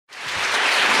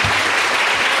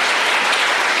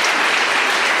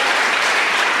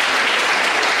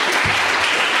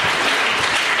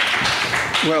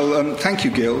Well, thank you,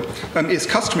 Gil. It's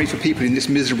customary for people in this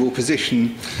miserable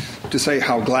position to say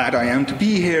how glad I am to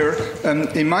be here.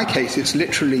 In my case, it's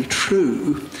literally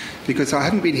true, because I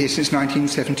haven't been here since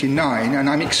 1979, and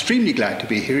I'm extremely glad to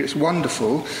be here. It's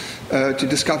wonderful to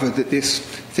discover that this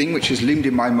thing which has loomed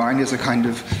in my mind as a kind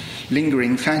of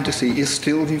lingering fantasy is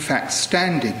still, in fact,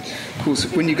 standing. Of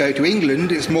course, when you go to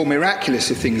England, it's more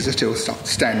miraculous if things are still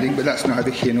standing, but that's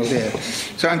neither here nor there.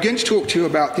 So I'm going to talk to you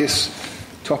about this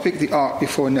topic, the Ark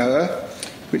before Noah,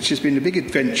 which has been a big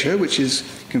adventure, which has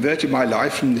converted my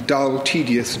life from the dull,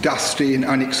 tedious, dusty and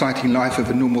unexciting life of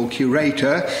a normal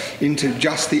curator into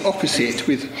just the opposite,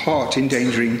 with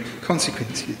heart-endangering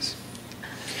consequences.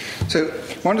 So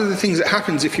one of the things that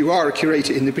happens if you are a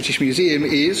curator in the British Museum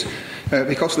is,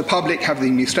 because the public have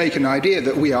the mistaken idea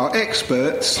that we are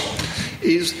experts,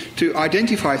 is to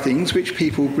identify things which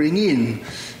people bring in.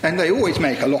 And they always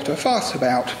make a lot of fuss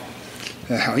about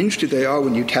how interested they are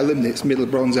when you tell them that it's Middle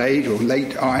Bronze Age or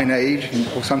Late Iron Age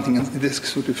or something on this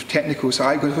sort of technical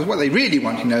side, because what they really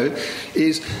want to know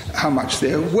is how much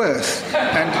they're worth.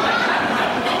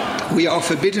 And we are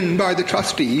forbidden by the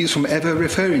trustees from ever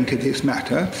referring to this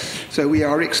matter, so we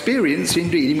are experienced in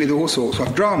dealing with all sorts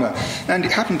of drama. And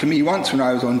it happened to me once when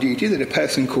I was on duty that a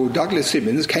person called Douglas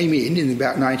Simmons came in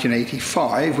about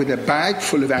 1985 with a bag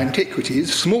full of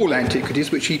antiquities, small antiquities,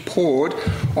 which he poured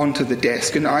onto the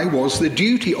desk, and I was the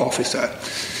duty officer.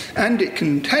 And it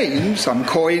contained some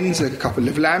coins, a couple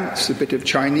of lamps, a bit of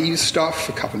Chinese stuff,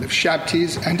 a couple of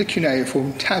shabtis, and a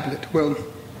cuneiform tablet. Well,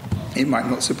 it might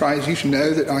not surprise you to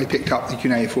know that I picked up the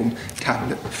cuneiform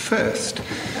tablet first.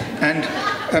 And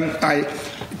I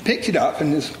picked it up,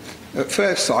 and at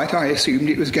first sight I assumed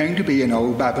it was going to be an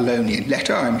old Babylonian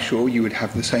letter. I'm sure you would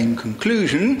have the same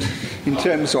conclusion in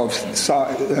terms of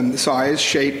size,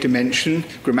 shape, dimension,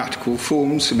 grammatical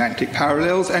forms, semantic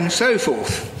parallels, and so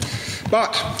forth.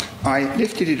 But I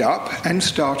lifted it up and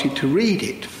started to read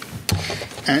it.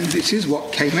 And this is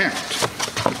what came out.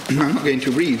 I'm not going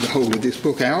to read the whole of this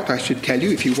book out. I should tell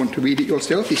you, if you want to read it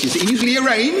yourself, it is easily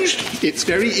arranged. It's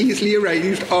very easily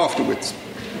arranged afterwards.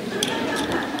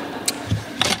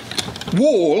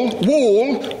 Wall,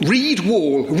 read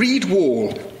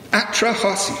wall, atra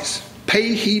hasis.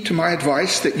 Pay heed to my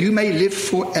advice that you may live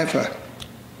forever.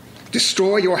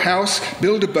 Destroy your house,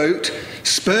 build a boat,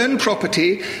 spurn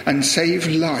property, and save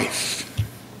life.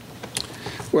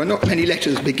 Well, not many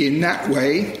letters begin that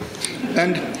way.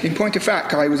 And in point of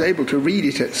fact, I was able to read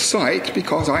it at sight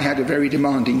because I had a very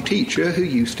demanding teacher who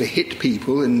used to hit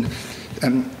people and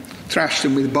thrash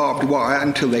them with barbed wire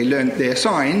until they learnt their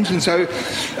signs. And so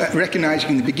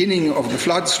recognising the beginning of the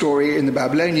flood story in the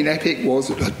Babylonian epic was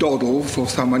a doddle for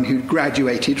someone who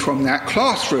graduated from that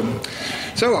classroom.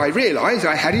 So I realised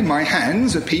I had in my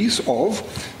hands a piece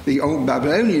of the old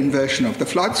Babylonian version of the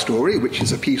flood story, which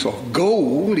is a piece of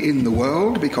gold in the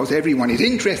world, because everyone is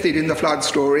interested in the flood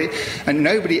story, and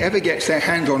nobody ever gets their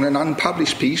hands on an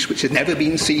unpublished piece which has never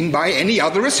been seen by any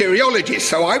other Assyriologist.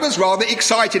 So I was rather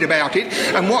excited about it,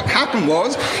 and what happened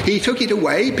was he took it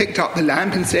away, picked up the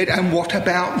lamp and said, "And what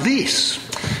about this?"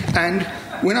 And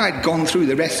when I'd gone through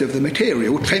the rest of the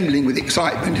material, trembling with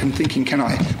excitement and thinking, can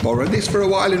I borrow this for a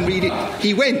while and read it,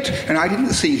 he went, and I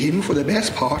didn't see him for the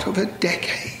best part of a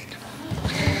decade.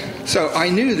 So I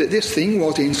knew that this thing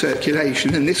was in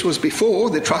circulation, and this was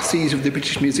before the trustees of the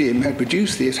British Museum had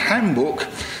produced this handbook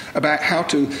about how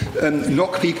to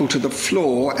knock people to the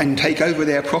floor and take over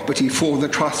their property for the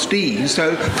trustees.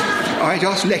 So I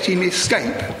just let him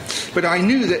escape. But I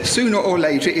knew that sooner or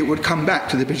later it would come back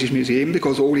to the British Museum,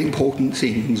 because all important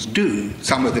things do.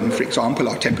 Some of them, for example,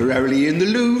 are temporarily in the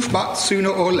Louvre, but sooner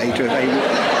or later they will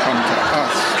come to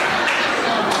us.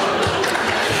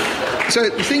 So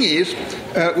the thing is,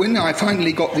 when I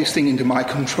finally got this thing into my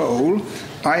control,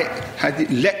 I had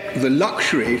the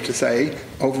luxury, to say,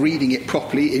 of reading it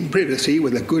properly in privacy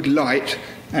with a good light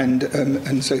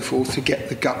and so forth to get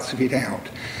the guts of it out.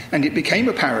 And it became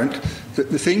apparent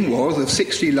that the thing was of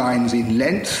 60 lines in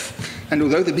length, and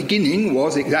although the beginning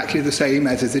was exactly the same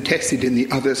as is attested in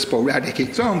the other sporadic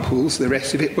examples, the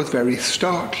rest of it was very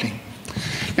startling.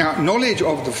 Now, knowledge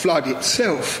of the flood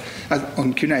itself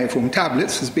on cuneiform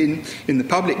tablets has been in the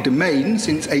public domain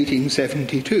since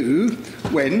 1872,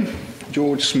 when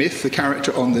George Smith, the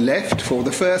character on the left, for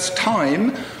the first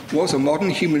time was a modern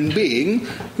human being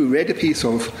who read a piece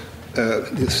of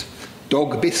this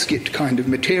dog biscuit kind of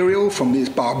material from this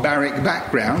barbaric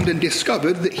background and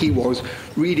discovered that he was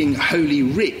reading Holy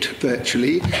Writ,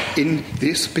 virtually, in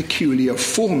this peculiar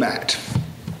format.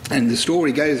 And the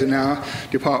story goes in our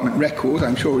department record,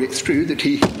 I'm sure it's true, that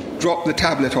he dropped the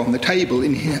tablet on the table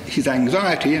in his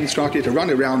anxiety and started to run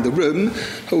around the room,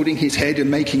 holding his head and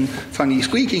making funny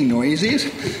squeaking noises,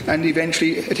 and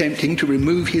eventually attempting to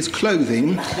remove his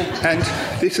clothing. And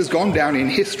this has gone down in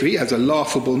history as a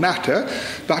laughable matter,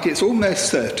 but it's almost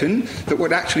certain that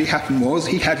what actually happened was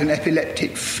he had an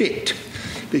epileptic fit,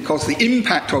 because the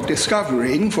impact of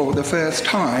discovering for the first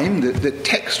time that the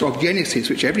text of Genesis,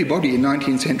 which everybody in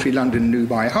 19th century London knew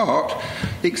by heart,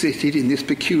 existed in this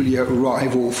peculiar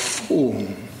rival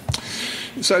form.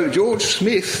 So George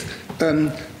Smith, in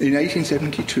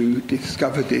 1872,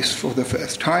 discovered this for the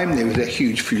first time. There was a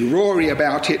huge furore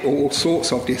about it, all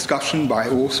sorts of discussion by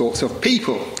all sorts of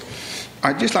people.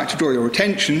 I'd just like to draw your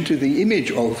attention to the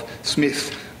image of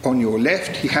Smith on your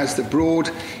left. He has the broad,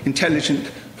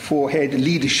 intelligent forehead,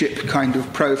 leadership kind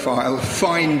of profile,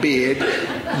 fine beard,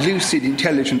 lucid,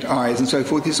 intelligent eyes, and so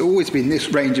forth. There's always been this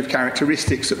range of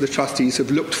characteristics that the trustees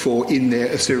have looked for in their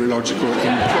Assyriological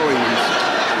employees.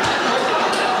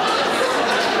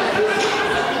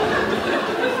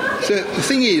 So the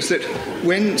thing is that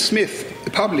when Smith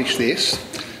published this,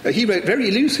 he wrote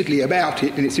very lucidly about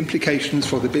it and its implications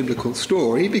for the biblical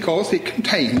story, because it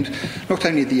contained not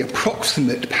only the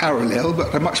approximate parallel,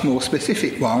 but a much more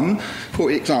specific one. For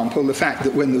example, the fact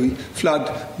that when the flood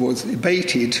was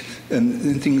abated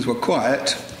and things were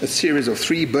quiet, a series of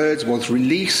 3 birds was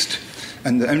released,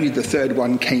 and only the third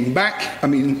one came back.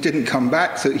 Didn't come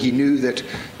back, so he knew that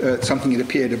something had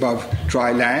appeared above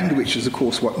dry land, which is, of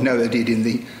course, what Noah did in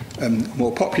the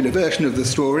more popular version of the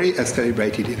story, as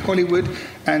celebrated in Hollywood,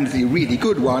 and the really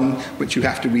good one, which you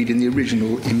have to read in the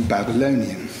original in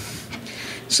Babylonian.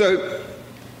 So,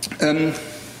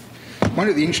 one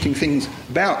of the interesting things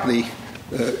about the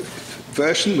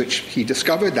version which he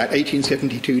discovered, that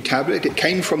 1872 tablet, it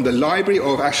came from the library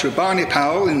of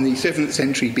Ashurbanipal in the 7th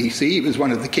century BC. It was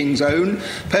one of the king's own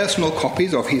personal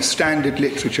copies of his standard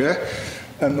literature,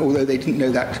 although they didn't know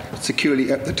that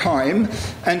securely at the time.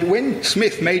 And when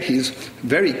Smith made his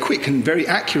very quick and very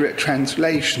accurate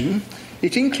translation,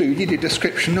 it included a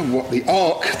description of what the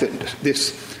ark that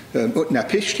this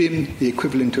Utnapishtim, the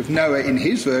equivalent of Noah in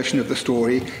his version of the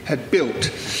story, had built.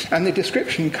 And the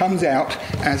description comes out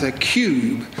as a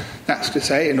cube. That's to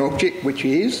say, an object which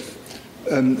is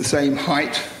the same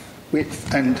height,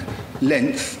 width and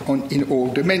length in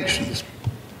all dimensions.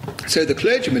 So the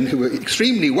clergymen, who were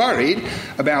extremely worried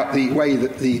about the way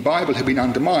that the Bible had been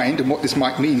undermined and what this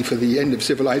might mean for the end of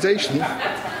civilization,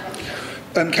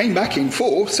 came back in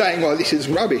force saying, well, this is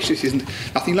rubbish, this isn't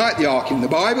nothing like the ark in the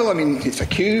Bible, it's a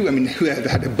cube, whoever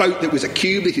had a boat that was a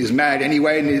cube, it is mad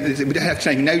anyway, and we don't have to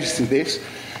take notice of this.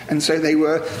 And so they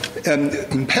were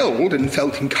impelled and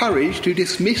felt encouraged to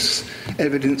dismiss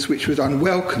evidence which was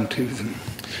unwelcome to them.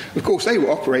 Of course, they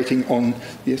were operating on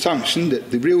the assumption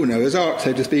that the real Noah's Ark,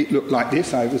 so to speak, looked like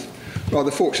this. I was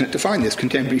rather fortunate to find this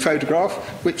contemporary photograph,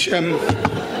 which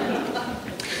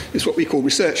is what we call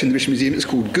research in the British Museum. It's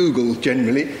called Google,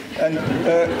 generally. And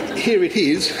here it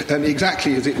is,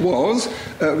 exactly as it was,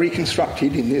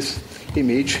 reconstructed in this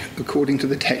image according to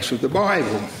the text of the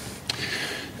Bible.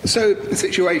 So the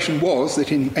situation was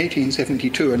that in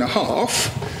 1872 and a half,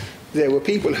 there were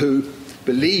people who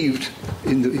believed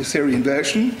in the Assyrian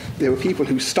version. There were people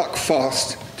who stuck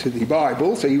fast to the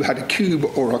Bible, so you had a cube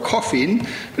or a coffin,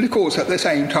 but of course at the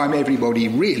same time everybody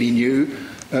really knew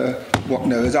what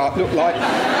Noah's Ark looked like.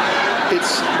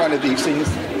 It's one of these things.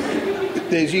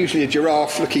 There's usually a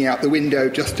giraffe looking out the window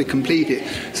just to complete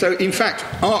it. So in fact,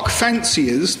 Ark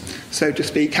fanciers, so to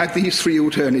speak, had these 3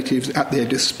 alternatives at their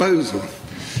disposal.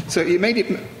 So it made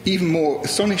it even more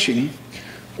astonishing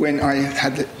when I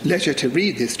had the leisure to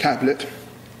read this tablet,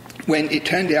 when it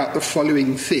turned out the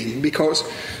following thing, because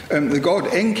the god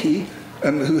Enki,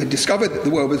 who had discovered that the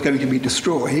world was going to be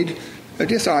destroyed,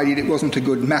 decided it wasn't a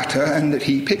good matter, and that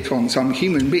he picked on some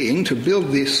human being to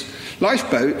build this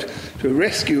lifeboat to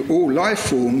rescue all life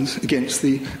forms against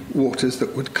the waters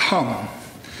that would come.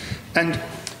 And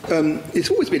it's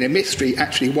always been a mystery,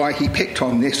 actually, why he picked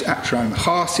on this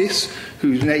Atram-Harsis,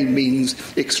 whose name means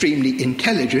extremely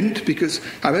intelligent, because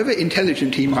however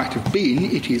intelligent he might have been,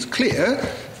 it is clear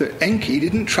that Enki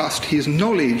didn't trust his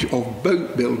knowledge of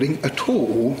boat building at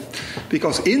all,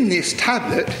 because in this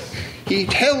tablet he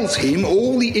tells him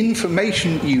all the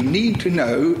information you need to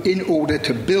know in order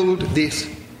to build this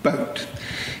boat.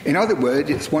 In other words,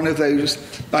 it's one of those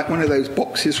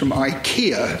boxes from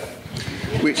IKEA,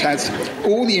 which has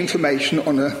all the information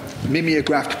on a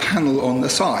mimeographed panel on the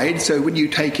side, so when you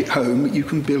take it home, you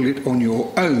can build it on your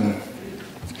own.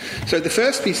 So the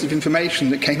first piece of information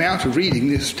that came out of reading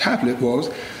this tablet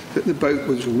was that the boat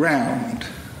was round.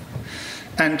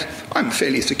 And I'm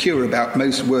fairly secure about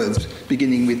most words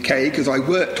beginning with K because I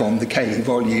worked on the K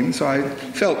volume, so I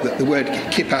felt that the word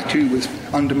Kipatu was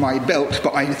under my belt,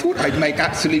 but I thought I'd make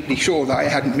absolutely sure that I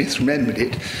hadn't misremembered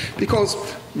it, because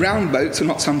round boats are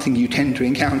not something you tend to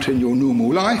encounter in your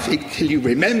normal life, until you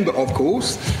remember, of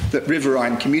course, that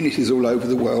riverine communities all over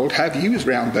the world have used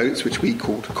round boats, which we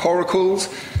called coracles,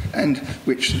 and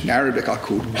which in Arabic are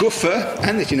called guffa,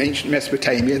 and that in ancient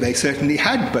Mesopotamia they certainly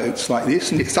had boats like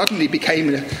this, and it suddenly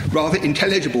became a rather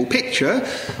intelligible picture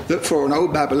that for an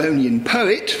old Babylonian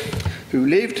poet who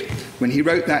lived when he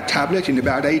wrote that tablet in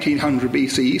about 1800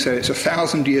 BC, so it's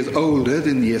 1,000 years older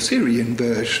than the Assyrian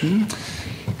version,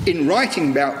 in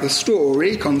writing about the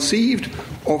story, conceived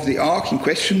of the ark in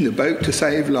question, the boat to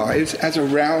save lives, as a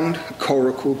round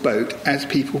coracle boat, as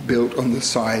people built on the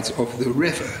sides of the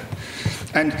river.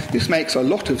 And this makes a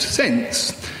lot of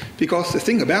sense, because the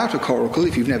thing about a coracle,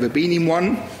 if you've never been in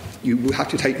one, you will have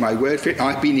to take my word for it.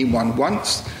 I've been in one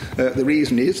once. The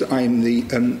reason is I'm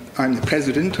the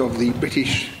president of the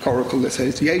British Coracle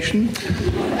Association.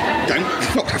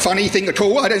 It's not a funny thing at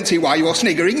all. I don't see why you're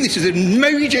sniggering. This is a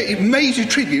major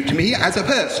tribute to me as a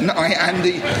person. I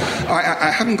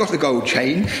haven't got a gold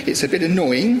chain. It's a bit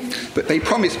annoying, but they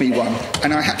promised me one,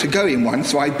 and I had to go in one,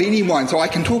 so I've been in one, so I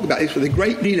can talk about this with a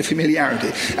great deal of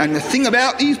familiarity. And the thing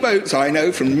about these boats, I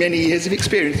know from many years of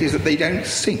experience, is that they don't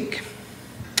sink.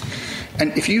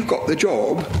 And if you've got the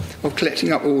job of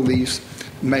collecting up all these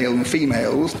male and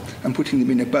females and putting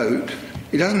them in a boat,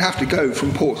 it doesn't have to go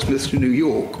from Portsmouth to New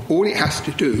York. All it has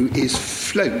to do is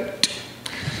float.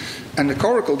 And the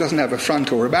coracle doesn't have a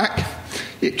front or a back.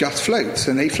 It just floats,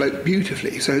 and they float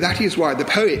beautifully. So that is why the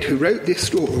poet who wrote this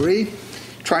story,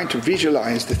 trying to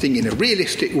visualize the thing in a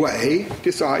realistic way,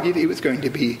 decided it was going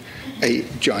to be a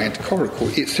giant coracle.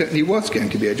 It certainly was going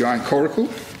to be a giant coracle.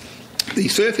 The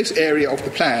surface area of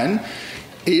the plan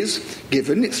is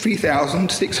given, it's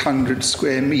 3,600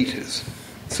 square metres,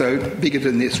 so bigger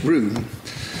than this room.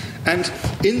 And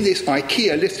in this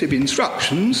IKEA list of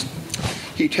instructions,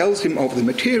 he tells him of the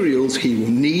materials he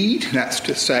will need, that's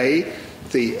to say,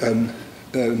 the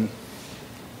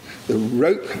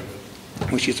rope,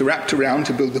 which is wrapped around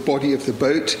to build the body of the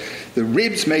boat, the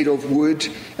ribs made of wood,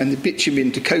 and the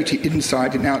bitumen to coat it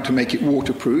inside and out to make it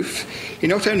waterproof. He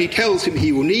not only tells him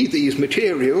he will need these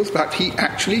materials, but he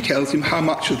actually tells him how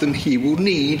much of them he will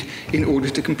need in order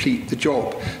to complete the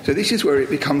job. So this is where it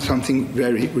becomes something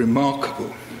very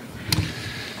remarkable.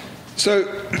 So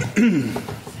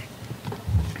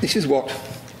this is what,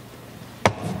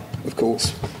 of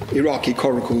course, Iraqi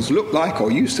coracles look like,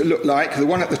 or used to look like. The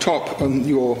one at the top on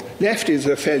your left is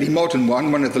a fairly modern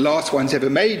one of the last ones ever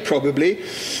made, probably.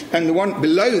 And the one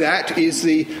below that is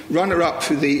the runner-up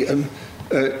for the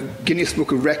Guinness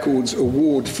Book of Records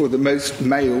award for the most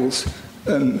males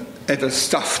ever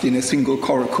stuffed in a single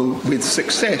coracle with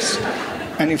success.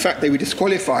 And in fact, they were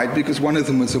disqualified because one of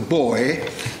them was a boy,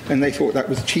 and they thought that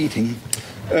was cheating.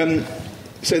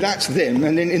 So that's them.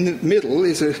 And then in the middle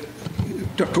is a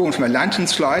drawn from a lantern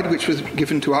slide, which was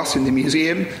given to us in the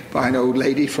museum by an old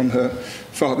lady from her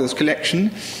father's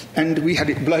collection, and we had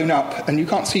it blown up, and you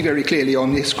can't see very clearly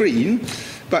on this screen,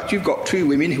 but you've got two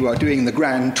women who are doing the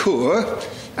grand tour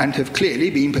and have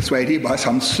clearly been persuaded by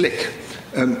some slick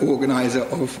organiser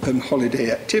of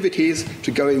holiday activities to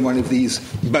go in one of these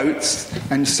boats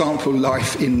and sample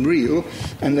life in real,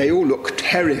 and they all look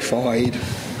terrified.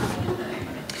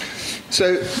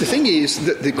 So the thing is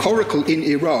that the coracle in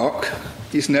Iraq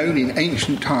is known in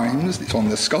ancient times. It's on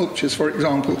the sculptures, for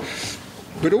example,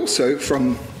 but also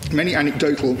from many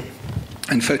anecdotal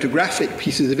and photographic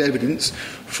pieces of evidence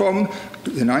from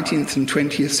the 19th and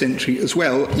 20th century as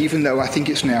well, even though I think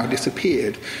it's now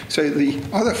disappeared. So the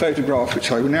other photograph,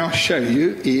 which I will now show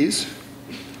you, is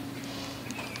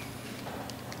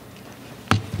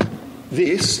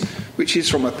this, which is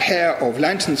from a pair of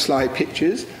lantern slide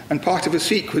pictures and part of a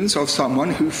sequence of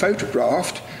someone who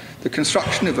photographed the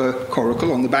construction of a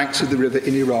coracle on the banks of the river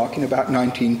in Iraq in about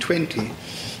 1920.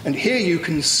 And here you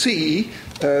can see,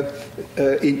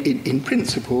 in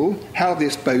principle, how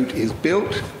this boat is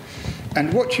built.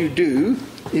 And what you do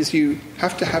is you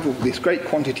have to have all this great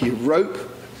quantity of rope,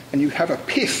 and you have a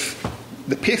pith,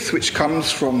 the pith which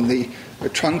comes from the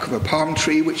trunk of a palm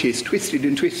tree, which is twisted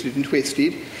and twisted and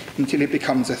twisted until it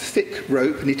becomes a thick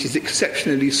rope, and it is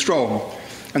exceptionally strong.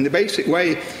 And the basic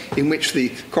way in which the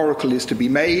coracle is to be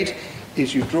made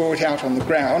is you draw it out on the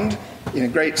ground in a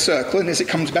great circle, and as it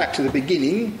comes back to the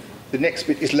beginning, the next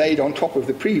bit is laid on top of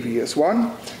the previous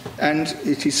one, and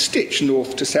it is stitched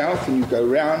north to south, and you go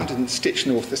round and stitch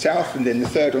north to south, and then the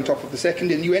third on top of the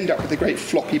second, and you end up with a great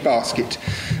floppy basket.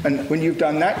 And when you've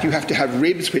done that, you have to have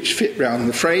ribs which fit round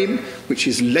the frame, which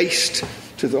is laced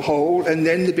to the whole, and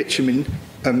then the bitumen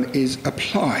is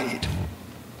applied.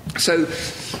 So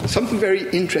something very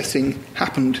interesting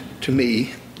happened to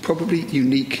me, probably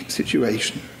unique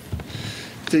situation.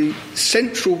 The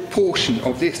central portion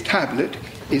of this tablet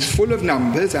is full of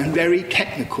numbers and very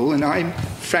technical, and I'm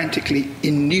frantically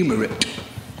innumerate.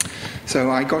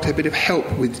 So I got a bit of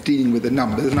help with dealing with the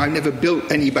numbers, and I never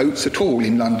built any boats at all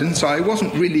in London, so I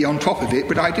wasn't really on top of it,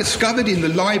 but I discovered in the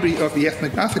library of the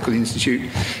Ethnographical Institute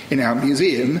in our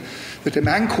museum that a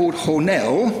man called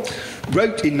Hornell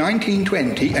wrote in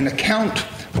 1920 an account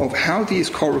of how these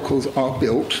coracles are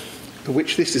built, for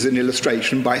which this is an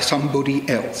illustration by somebody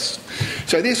else.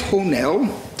 So this Hornell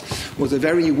was a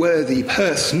very worthy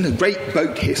person, a great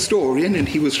boat historian, and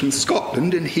he was from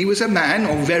Scotland, and he was a man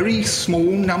of very small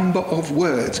number of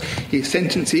words. His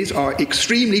sentences are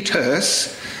extremely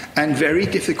terse and very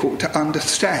difficult to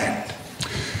understand.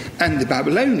 And the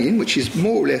Babylonian, which is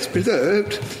more or less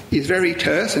preserved, is very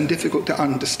terse and difficult to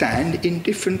understand in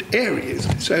different areas.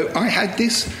 So I had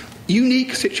this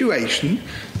unique situation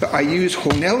that I used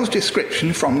Hornell's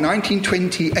description from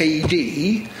 1920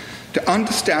 AD to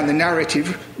understand the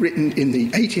narrative written in the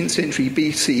 18th century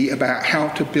BC about how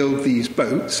to build these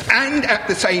boats, and at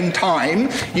the same time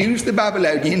use the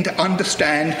Babylonian to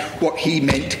understand what he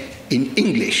meant in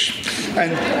English.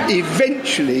 And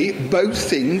eventually both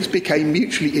things became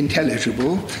mutually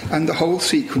intelligible and the whole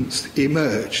sequence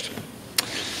emerged.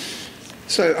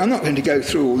 So I'm not going to go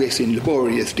through all this in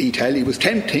laborious detail. It was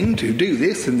tempting to do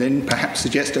this and then perhaps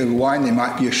suggest over wine there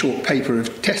might be a short paper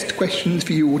of test questions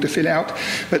for you all to fill out.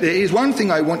 But there is one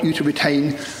thing I want you to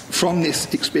retain from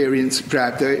this experience,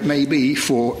 Drab, though it may be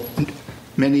for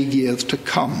many years to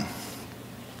come.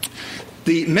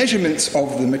 The measurements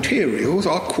of the materials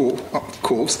are, of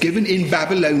course, given in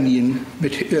Babylonian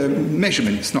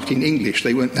measurements, not in English.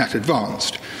 They weren't that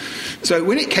advanced. So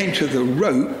when it came to the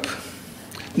rope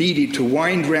needed to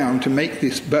wind round to make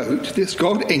this boat, this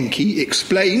god Enki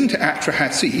explained to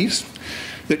Atrahasis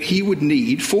that he would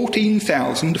need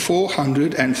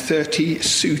 14,430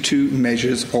 sutu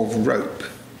measures of rope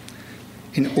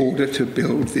in order to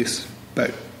build this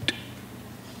boat.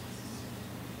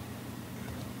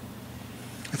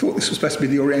 I thought this was supposed to be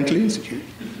the Oriental Institute.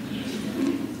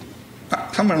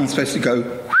 Someone was supposed to go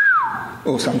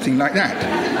or something like that.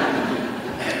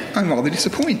 I'm rather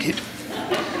disappointed.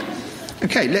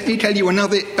 Okay, let me tell you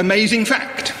another amazing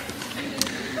fact.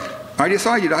 I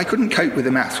decided I couldn't cope with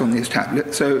the maths on this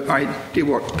tablet, so I did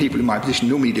what people in my position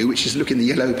normally do, which is look in the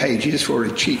yellow pages for a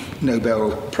cheap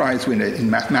Nobel Prize winner in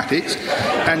mathematics.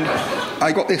 And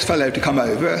I got this fellow to come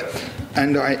over,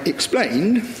 and I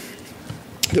explained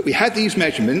that we had these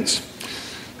measurements,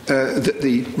 that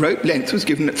the rope length was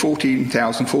given at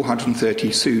 14,430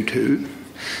 sutu,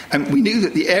 and we knew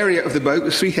that the area of the boat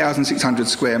was 3,600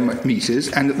 square metres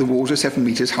and that the walls are 7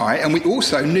 metres high. And we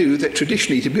also knew that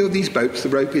traditionally to build these boats, the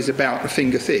rope is about a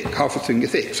finger thick, half a finger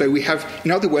thick. So we have, in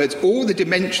other words, all the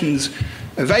dimensions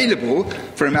available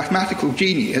for a mathematical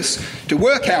genius to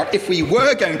work out if we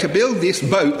were going to build this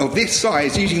boat of this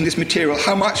size using this material,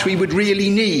 how much we would really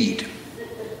need.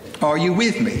 Are you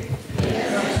with me?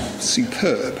 Yes.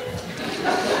 Superb.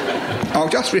 I'll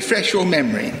just refresh your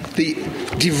memory. The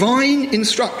divine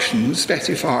instructions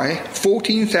specify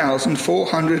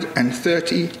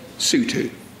 14,430 sutu.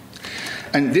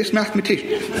 And this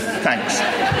mathematician... Thanks.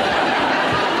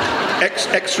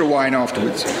 Extra wine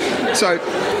afterwards. So,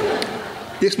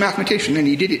 this mathematician, and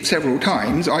he did it several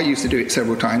times, I used to do it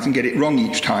several times and get it wrong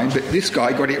each time, but this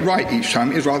guy got it right each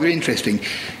time. It was rather interesting.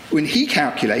 When he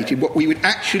calculated what we would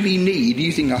actually need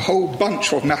using a whole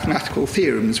bunch of mathematical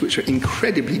theorems, which are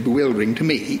incredibly bewildering to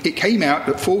me, it came out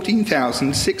at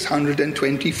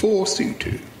 14,624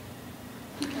 sutu.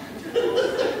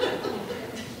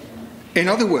 In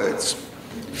other words,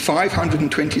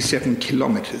 527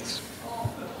 kilometres.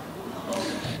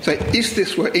 So if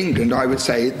this were England, I would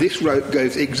say this rope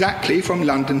goes exactly from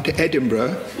London to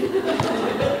Edinburgh,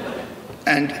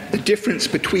 and the difference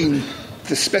between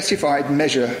the specified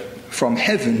measure from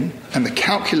heaven and the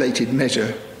calculated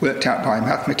measure worked out by a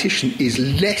mathematician is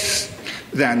less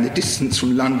than the distance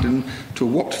from London to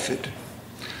Watford.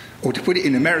 Or to put it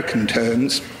in American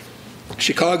terms,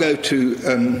 Chicago to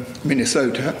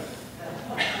Minnesota,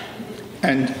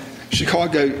 and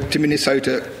Chicago to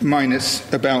Minnesota minus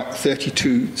about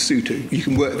 32 sutu. You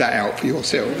can work that out for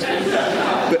yourselves.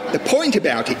 But the point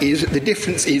about it is that the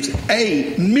difference is,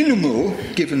 A, minimal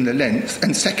given the length,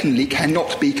 and secondly,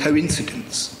 cannot be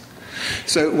coincidence.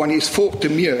 So one is forced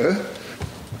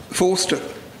to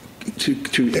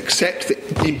accept that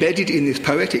embedded in this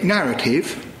poetic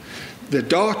narrative, the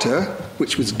data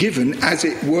which was given, as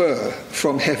it were,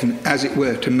 from heaven, as it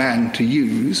were, to man to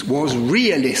use, was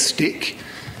realistic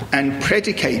and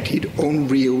predicated on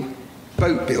real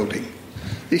boat building.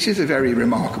 This is a very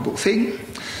remarkable thing.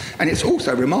 And it's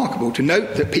also remarkable to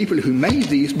note that people who made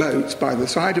these boats by the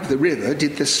side of the river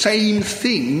did the same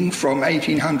thing from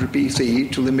 1800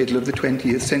 BC till the middle of the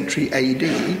 20th century AD,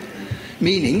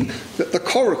 meaning that the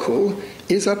coracle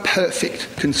is a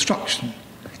perfect construction.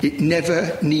 It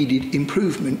never needed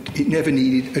improvement. It never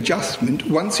needed adjustment.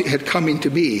 Once it had come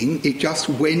into being, it just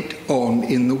went on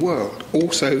in the world.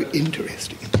 Also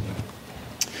interesting.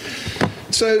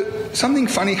 So something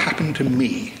funny happened to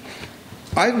me.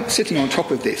 I'm sitting on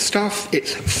top of this stuff.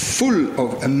 It's full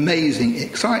of amazing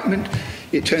excitement.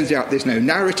 It turns out there's no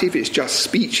narrative. It's just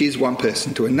speeches, one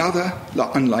person to another,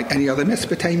 unlike any other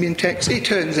Mesopotamian text. It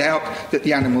turns out that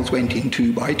the animals went in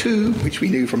 2 by 2, which we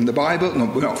knew from the Bible,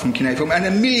 not from cuneiform, and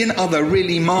a million other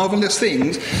really marvellous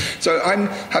things. So I'm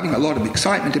having a lot of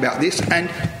excitement about this, and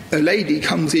a lady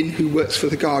comes in who works for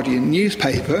the Guardian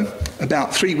newspaper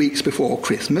about 3 weeks before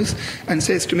Christmas and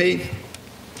says to me,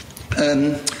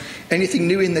 anything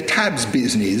new in the tabs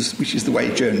business, which is the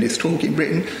way journalists talk in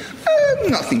Britain?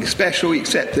 Nothing special,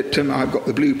 except that I've got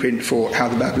the blueprint for how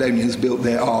the Babylonians built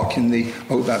their ark in the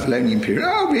old Babylonian period.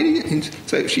 Oh, really? And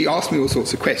so she asked me all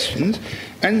sorts of questions,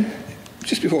 and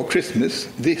just before Christmas,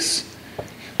 this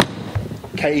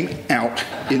came out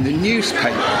in the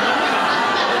newspaper.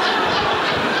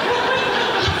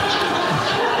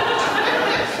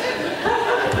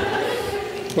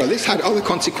 Well, this had other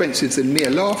consequences than mere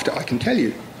laughter, I can tell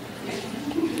you.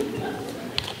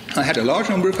 I had a large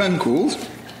number of phone calls,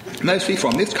 mostly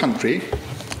from this country,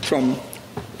 from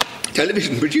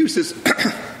television producers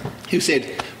who said,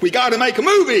 "We got to make a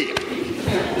movie!"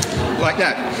 like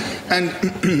that. And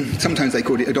sometimes they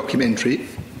called it a documentary.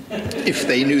 If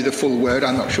they knew the full word,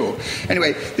 I'm not sure.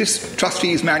 Anyway, this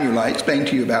trustee's manual I explained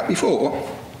to you about before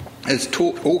has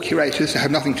taught all curators to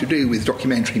have nothing to do with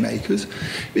documentary makers,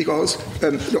 because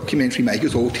documentary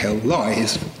makers all tell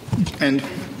lies. And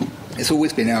it's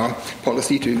always been our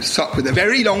policy to sup with a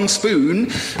very long spoon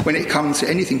when it comes to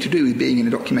anything to do with being in a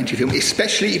documentary film,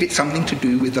 especially if it's something to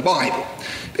do with the Bible.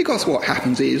 Because what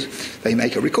happens is they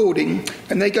make a recording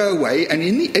and they go away, and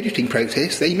in the editing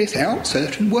process they miss out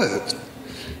certain words,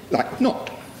 like not.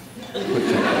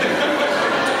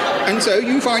 And so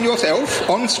you find yourself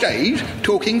on stage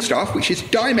talking stuff which is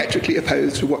diametrically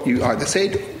opposed to what you either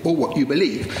said or what you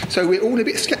believe. So we're all a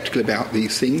bit sceptical about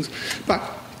these things, but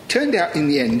turned out in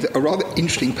the end that a rather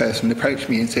interesting person approached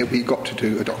me and said, "We've got to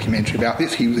do a documentary about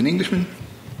this." He was an Englishman,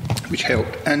 which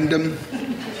helped. And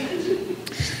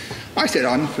I said,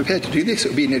 "I'm prepared to do this. It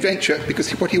would be an adventure," because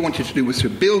what he wanted to do was to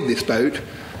build this boat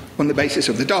on the basis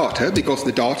of the data, because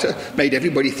the data made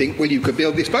everybody think, well, you could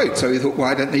build this boat. So he thought,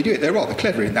 why don't they do it? They're rather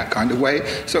clever in that kind of way.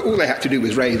 So all they had to do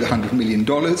was raise $100 million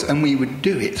and we would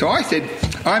do it. So I said,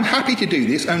 I'm happy to do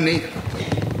this, only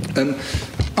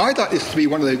I'd like this to be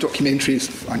one of those documentaries,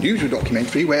 unusual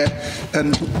documentary, where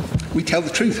we tell the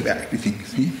truth about everything.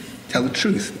 See? Tell the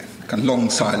truth. Kind of long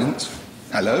silence.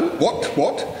 Hello?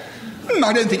 What?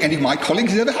 I don't think any of my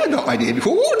colleagues have ever had that idea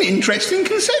before. What an interesting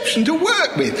conception to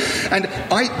work with. And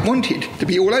I wanted to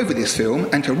be all over this film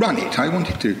and to run it. I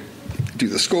wanted to do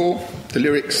the score, the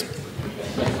lyrics,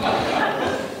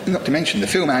 not to mention the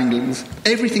film angles,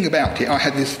 everything about it. I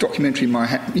had this documentary in my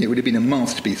hand. It would have been a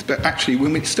masterpiece. But actually,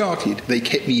 when it started, they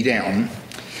kept me down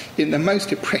in the most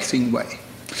depressing way.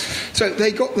 So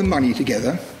they got the money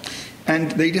together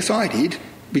and they decided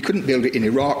we couldn't build it in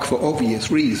Iraq for obvious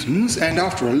reasons, and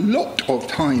after a lot of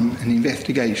time and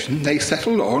investigation, they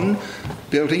settled on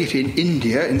building it in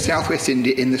India, in southwest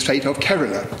India, in the state of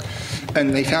Kerala.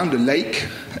 And they found a lake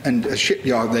and a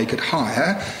shipyard they could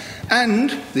hire,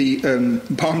 and the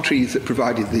palm trees that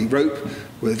provided the rope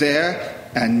were there,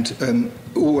 and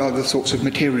all other sorts of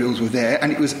materials were there, and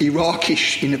it was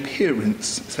Iraqish in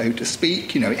appearance, so to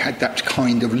speak. It had that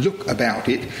kind of look about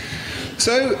it.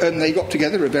 So they got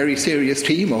together a very serious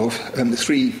team of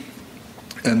 3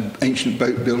 ancient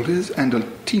boat builders and a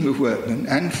team of workmen,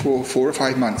 and for 4 or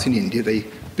 5 months in India they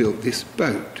built this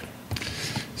boat.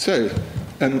 So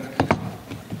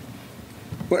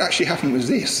what actually happened was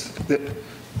this, that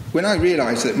when I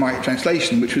realised that my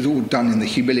translation, which was all done in the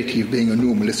humility of being a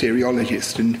normal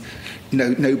Assyriologist, and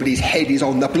nobody's head is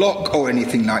on the block or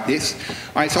anything like this,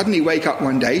 I suddenly wake up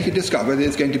one day to discover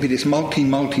there's going to be this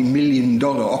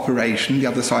multi-million-dollar operation the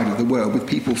other side of the world with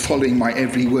people following my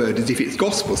every word as if it's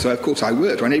gospel. So, of course, I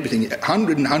worked on everything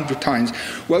 100 times,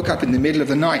 woke up in the middle of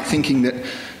the night thinking that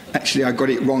Actually, I got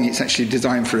it wrong. It's actually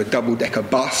designed for a double-decker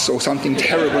bus or something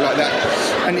terrible like that.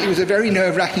 And it was a very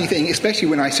nerve-wracking thing, especially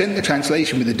when I sent the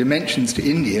translation with the dimensions to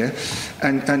India,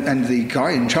 and the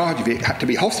guy in charge of it had to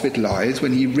be hospitalised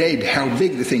when he read how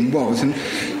big the thing was. And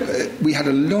we had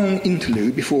a long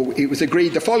interlude before it was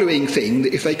agreed the following thing,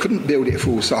 that if they couldn't build it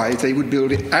full size, they would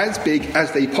build it as big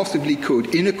as they possibly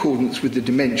could in accordance with the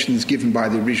dimensions given by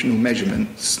the original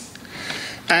measurements.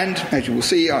 And, as you will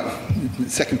see, the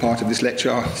second part of this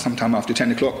lecture, sometime after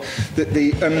 10 o'clock, that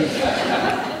the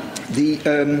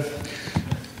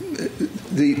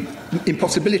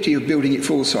impossibility of building it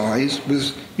full size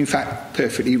was, in fact,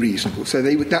 perfectly reasonable. So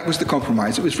that was the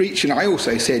compromise that was reached. And I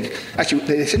also said, actually,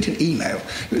 they sent an email.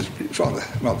 It was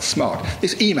rather smart.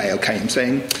 This email came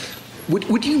saying,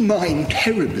 would you mind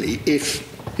terribly if...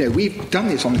 we've done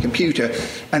this on the computer,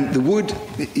 and the wood,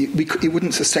 it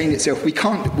wouldn't sustain itself. We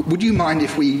can't. Would you mind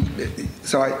if we...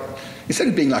 So instead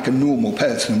of being like a normal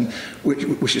person,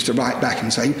 which is to write back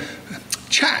and say,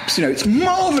 chaps, it's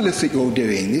marvellous that you're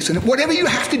doing this, and whatever you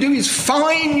have to do is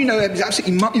fine, it's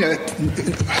absolutely...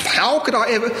 how could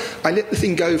I ever... I let the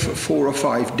thing go for 4 or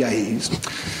 5 days,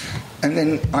 and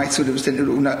then I sort of said,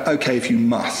 no, OK, if you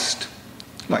must...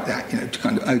 like that, to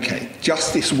kind of, OK,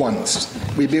 just this once.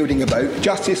 We're building a boat.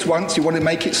 Just this once. You want to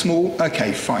make it small?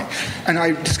 OK, fine. And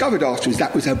I discovered afterwards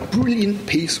that was a brilliant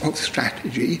piece of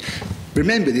strategy.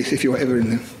 Remember this if you're ever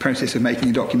in the process of making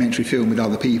a documentary film with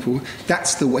other people.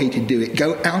 That's the way to do it.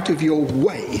 Go out of your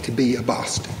way to be a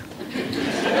bastard.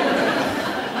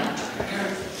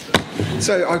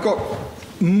 So I've got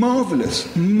marvellous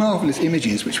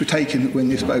images which were taken when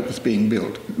this boat was being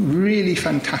built. Really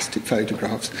fantastic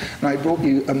photographs. And I brought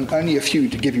you only a few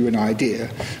to give you an idea.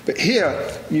 But here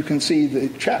you can see the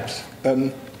chaps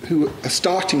who are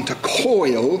starting to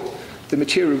coil the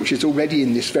material which is already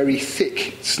in this very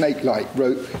thick snake-like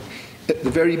rope at the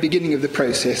very beginning of the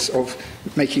process of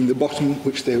making the bottom,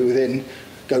 which they will then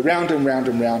go round and round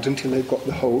and round until they've got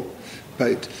the whole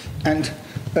boat. And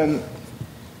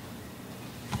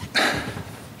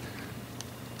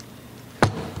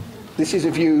this is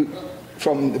a view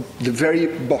from the very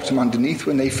bottom underneath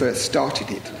when they first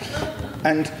started it.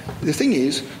 And the thing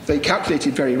is, they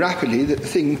calculated very rapidly that the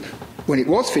thing, when it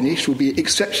was finished, would be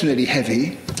exceptionally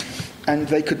heavy, and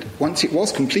they could, once it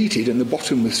was completed and the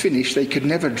bottom was finished, they could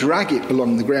never drag it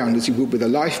along the ground as you would with a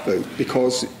lifeboat,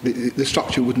 because the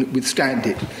structure wouldn't withstand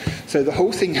it. So the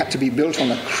whole thing had to be built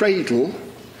on a cradle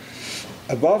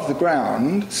above the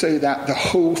ground, so that the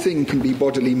whole thing can be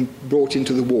bodily brought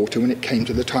into the water when it came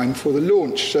to the time for the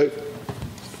launch. So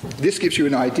this gives you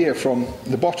an idea from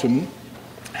the bottom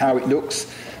how it looks.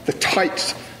 The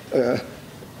tight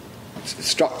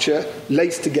structure,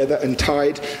 laced together and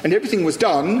tied, and everything was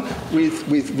done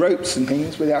with ropes and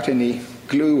things without any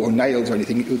glue or nails or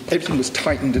anything. Everything was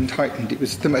tightened and tightened. It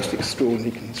was the most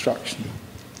extraordinary construction.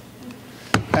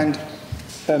 And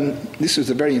this was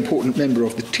a very important member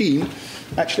of the team.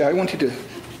 Actually, I wanted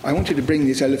to bring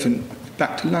this elephant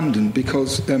back to London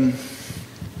because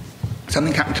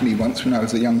something happened to me once when I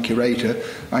was a young curator.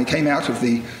 I came out of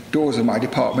the doors of my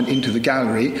department into the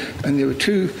gallery, and there were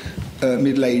 2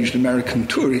 middle-aged American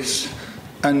tourists,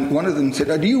 and one of them said,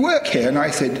 "Do you work here?" And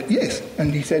I said, "Yes."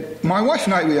 And he said, "My wife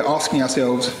and I were asking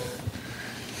ourselves,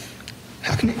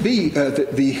 how can it be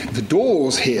that the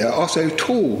doors here are so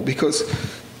tall? Because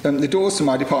the doors to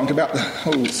my department are about the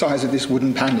whole size of this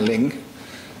wooden panelling,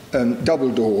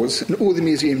 double doors, and all the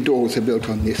museum doors are built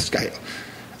on this scale."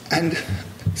 And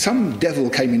some devil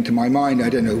came into my mind. I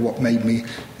don't know what made me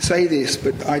say this,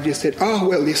 but I just said,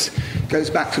 well, this goes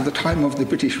back to the time of the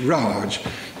British Raj,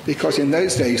 because in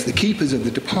those days the keepers of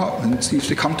the departments used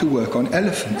to come to work on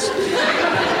elephants.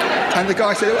 And the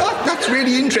guy said, that's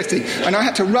really interesting. And I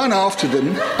had to run after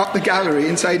them up the gallery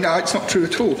and say, no, it's not true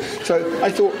at all. So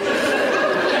I thought...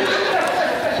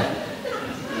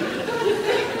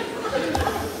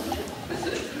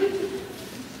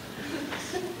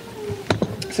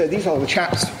 So these are the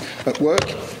chaps at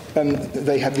work.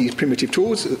 They had these primitive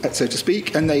tools, so to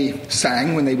speak, and they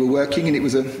sang when they were working, and it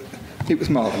was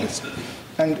marvellous.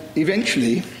 And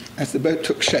eventually, as the boat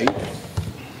took shape,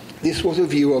 this was a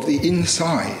view of the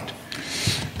inside.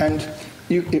 And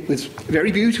it was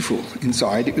very beautiful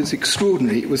inside. It was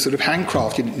extraordinary. It was sort of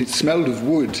handcrafted. It smelled of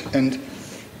wood. And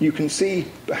you can see,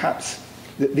 perhaps,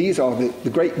 that these are the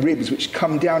great ribs which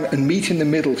come down and meet in the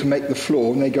middle to make the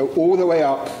floor, and they go all the way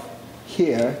up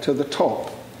here to the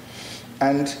top.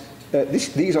 And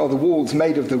these are the walls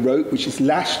made of the rope, which is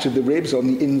lashed to the ribs on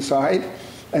the inside.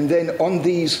 And then on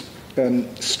these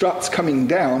struts coming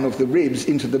down of the ribs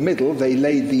into the middle, they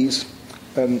laid these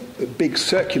big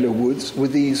circular woods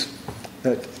with these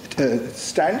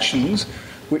stanchions,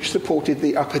 which supported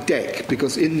the upper deck,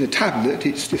 because in the tablet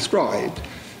it's described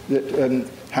that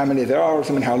how many there are of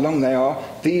them and how long they are.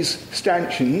 These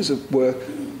stanchions were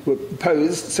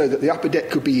posed so that the upper deck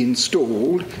could be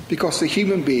installed, because the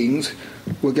human beings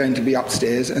were going to be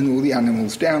upstairs and all the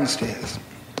animals downstairs.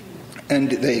 And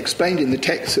they explained in the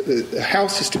text that the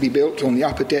house is to be built on the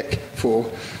upper deck for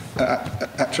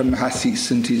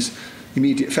Atramahasis and his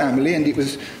immediate family, and it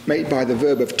was made by the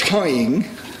verb of tying.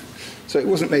 So it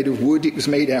wasn't made of wood, it was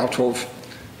made out of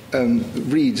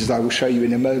reeds, as I will show you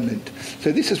in a moment.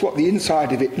 So this is what the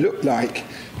inside of it looked like.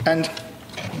 And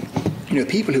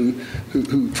people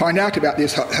who find out about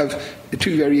this have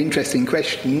two very interesting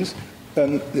questions.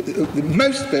 The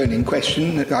most burning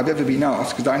question that I've ever been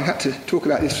asked, because I had to talk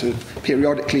about this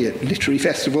periodically at literary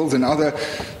festivals and other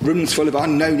rooms full of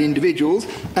unknown individuals,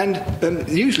 and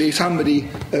usually somebody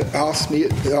asks me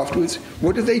afterwards,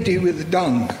 what do they do with the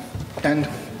dung? And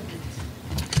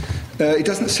it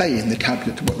doesn't say in the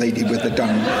tablet what they did with the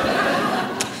dung.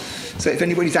 So if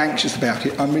anybody's anxious about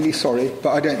it, I'm really sorry,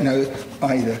 but I don't know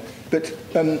either. But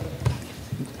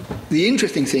the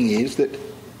interesting thing is that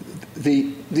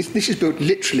this is built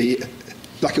literally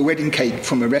like a wedding cake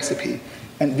from a recipe,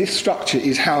 and this structure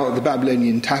is how the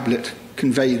Babylonian tablet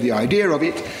conveyed the idea of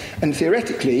it, and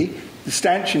theoretically the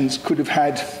stanchions could have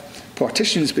had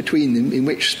partitions between them in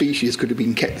which species could have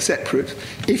been kept separate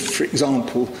if, for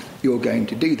example, you're going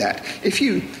to do that. If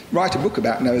you write a book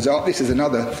about Noah's Ark, this is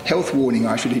another health warning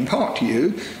I should impart to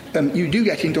you, you do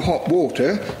get into hot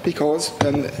water because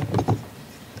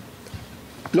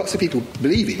lots of people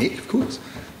believe in it, of course,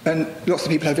 and lots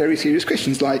of people have very serious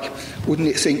questions like, wouldn't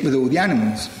it sink with all the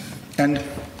animals? And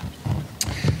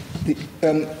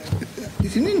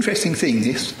it's an interesting thing,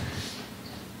 this.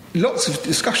 Lots of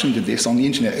discussions of this on the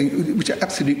internet, which are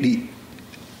absolutely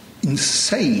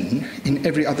insane in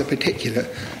every other particular,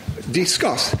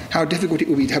 discuss how difficult it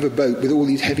would be to have a boat with all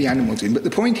these heavy animals in. But the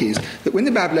point is that when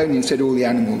the Babylonians said all the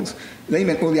animals, they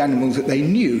meant all the animals that they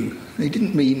knew. They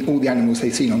didn't mean all the animals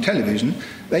they'd seen on television.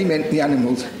 They meant the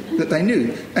animals that they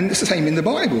knew. And it's the same in the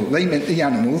Bible. They meant the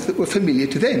animals that were familiar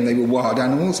to them. They were wild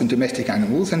animals and domestic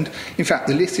animals. And in fact,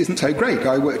 the list isn't so great.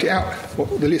 I worked it out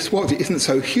what the list was. It isn't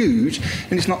so huge,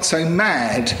 and it's not so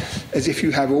mad as if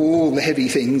you have all the heavy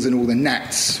things and all the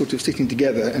gnats sort of sitting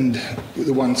together and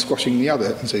the one squashing the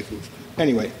other and so forth.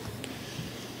 Anyway.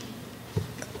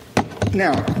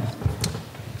 Now,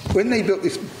 when they built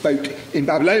this boat in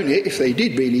Babylonia, if they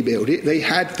did really build it, they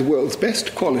had the world's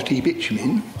best quality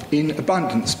bitumen in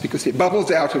abundance, because it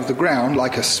bubbles out of the ground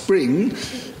like a spring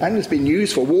and has been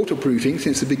used for waterproofing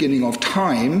since the beginning of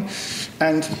time.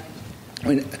 And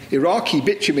when Iraqi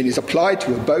bitumen is applied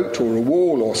to a boat or a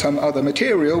wall or some other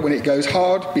material, when it goes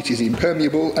hard, it is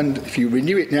impermeable, and if you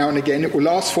renew it now and again, it will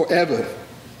last forever.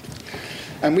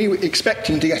 And we were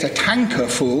expecting to get a tanker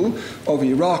full of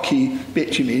Iraqi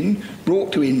bitumen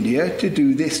brought to India to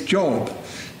do this job.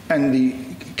 And the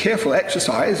careful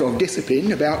exercise of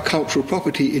discipline about cultural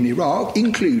property in Iraq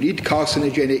included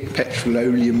carcinogenic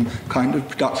petroleum kind of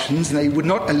productions, and they would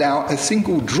not allow a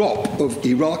single drop of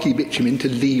Iraqi bitumen to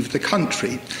leave the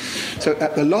country. So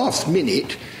at the last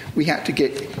minute, we had to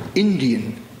get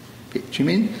Indian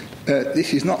bitumen.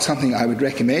 This is not something I would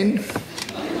recommend.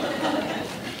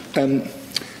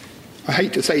 I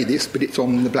hate to say this, but it's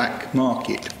on the black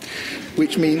market,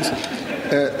 which means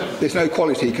there's no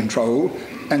quality control.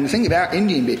 And the thing about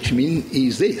Indian bitumen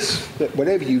is this, that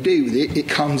whatever you do with it, it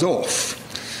comes off.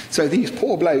 So these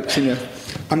poor blokes in an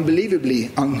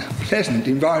unbelievably unpleasant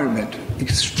environment,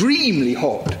 extremely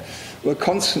hot, were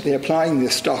constantly applying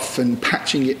this stuff and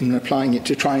patching it and applying it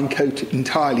to try and coat it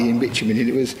entirely in bitumen. And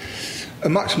it was a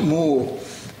much more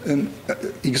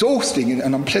exhausting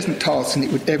and unpleasant task than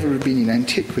it would ever have been in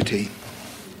antiquity.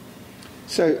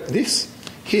 So this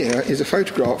here is a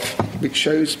photograph which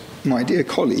shows my dear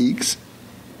colleagues,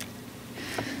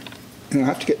 and I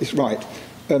have to get this right,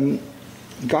 the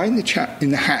guy in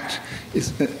the hat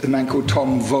is a man called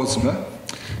Tom Vosmer,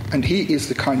 and he is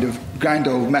the kind of grand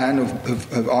old man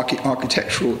of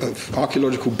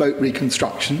archaeological boat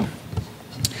reconstruction.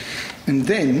 And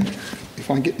then,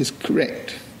 if I get this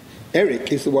correct,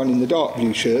 Eric is the one in the dark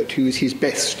blue shirt who is his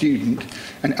best student,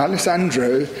 and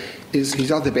Alessandro is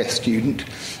his other best student.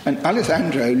 And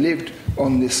Alessandro lived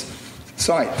on this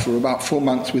site for about 4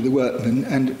 months with the workmen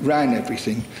and ran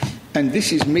everything. And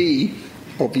this is me,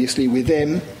 obviously, with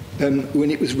them when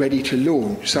it was ready to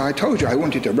launch. So I told you I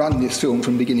wanted to run this film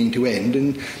from beginning to end,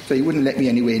 and they wouldn't let me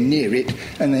anywhere near it,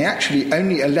 and they actually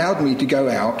only allowed me to go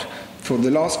out for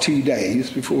the last 2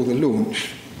 days before the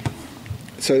launch.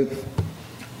 So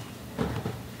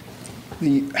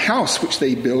the house which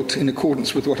they built, in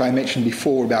accordance with what I mentioned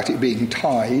before about it being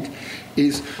tied,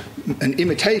 is an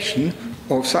imitation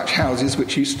of such houses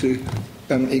which used to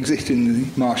exist in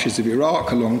the marshes of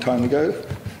Iraq a long time ago.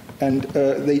 And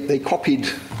they copied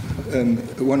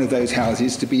one of those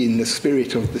houses to be in the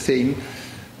spirit of the thing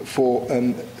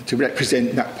to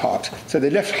represent that part. So they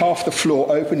left half the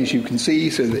floor open, as you can see,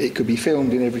 so that it could be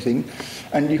filmed and everything.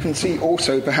 And you can see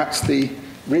also perhaps the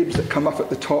ribs that come up at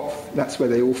the top. That's where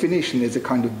they all finish, and there's a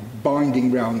kind of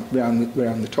binding round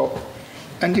the top.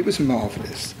 And it was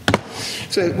marvellous.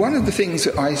 So one of the things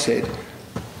that I said,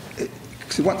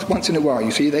 so once in a while,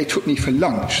 you see, they took me for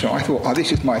lunch. So I thought,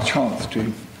 this is my chance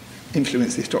to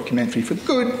influence this documentary for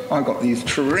good. I got these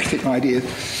terrific ideas.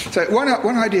 So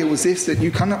one idea was this, that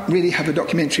you cannot really have a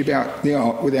documentary about the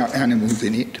art without animals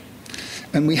in it.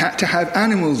 And we had to have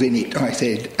animals in it, I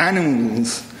said.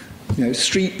 Animals,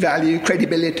 street value,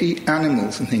 credibility,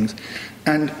 animals and things.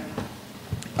 And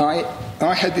I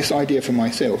had this idea for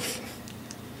myself.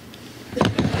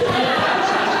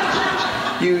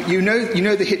 You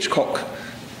know the Hitchcock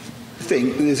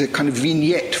thing, there's a kind of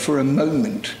vignette for a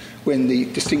moment when the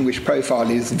distinguished profile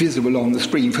is visible on the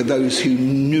screen for those who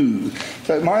knew.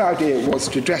 So my idea was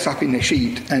to dress up in a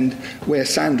sheet and wear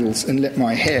sandals and let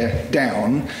my hair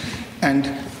down and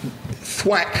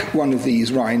thwack one of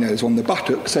these rhinos on the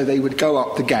buttock so they would go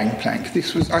up the gangplank.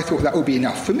 I thought that would be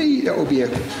enough for me, that would be a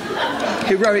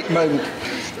heroic moment.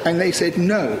 And they said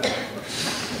no.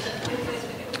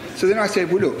 So then I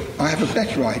said, well, look, I have a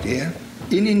better idea.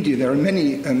 In India, there are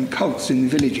many cults in the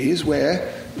villages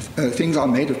where things are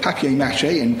made of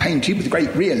papier-mâché and painted with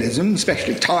great realism,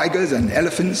 especially tigers and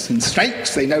elephants and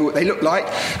snakes. They know what they look like,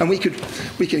 and we could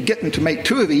get them to make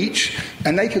 2 of each,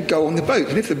 and they could go on the boat.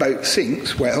 And if the boat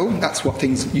sinks, well, that's what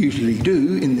things usually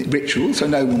do in the ritual, so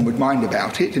no one would mind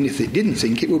about it. And if it didn't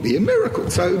sink, it would be a miracle.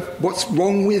 So what's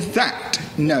wrong with that?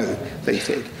 No, they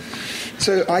said.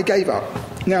 So I gave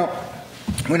up. Now,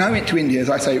 when I went to India, as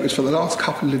I say, it was for the last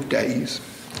couple of days,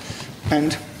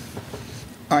 and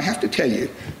I have to tell you,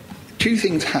 2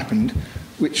 things happened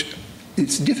which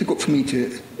it's difficult for me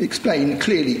to explain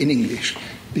clearly in English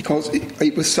because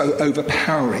it was so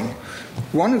overpowering.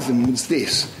 One of them was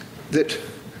this, that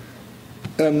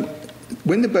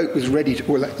when the boat was ready to...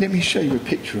 Well, let me show you a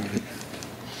picture of it.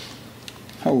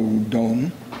 Hold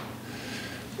on.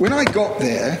 When I got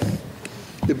there,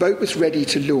 the boat was ready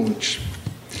to launch.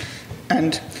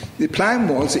 And the plan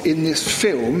was, in this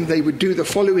film, they would do the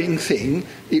following thing.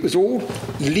 It was all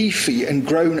leafy and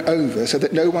grown over so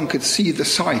that no one could see the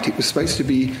site. It was supposed to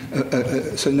be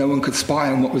so no one could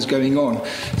spy on what was going on.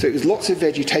 So it was lots of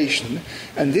vegetation.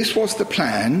 And this was the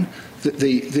plan that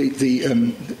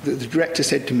the director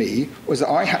said to me, was that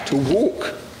I had to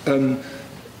walk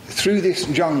through this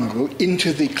jungle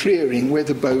into the clearing where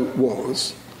the boat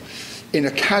was in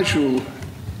a casual,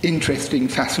 interesting,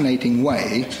 fascinating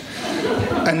way.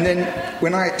 And then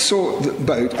when I saw the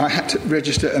boat, I had to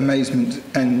register amazement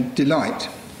and delight.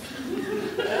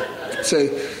 So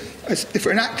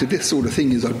for an actor, this sort of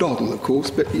thing is a doddle, of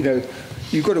course, but,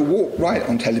 you've got to walk right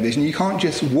on television. You can't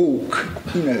just walk,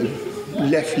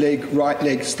 left leg, right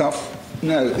leg stuff.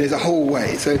 No, there's a whole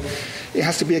way. So it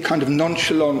has to be a kind of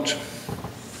nonchalant,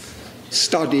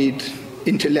 studied,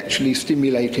 intellectually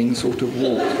stimulating sort of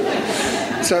walk.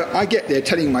 So I get there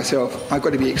telling myself, I've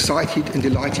got to be excited and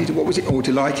delighted. What was it? Or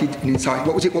delighted and excited.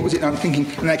 What was it? And I'm thinking,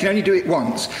 and I can only do it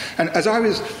once. And as I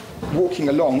was walking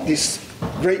along, this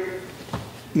great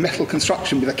metal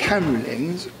construction with a camera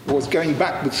lens was going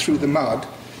backwards through the mud,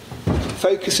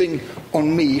 focusing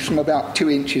on me from about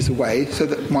 2 inches away so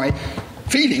that my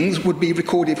feelings would be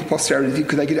recorded for posterity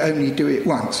because they could only do it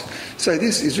once. So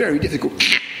this is very difficult,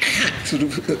 sort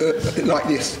of like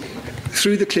this.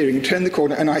 Through the clearing, turn the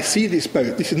corner, and I see this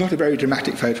boat. This is not a very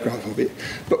dramatic photograph of it.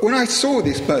 But when I saw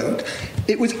this boat,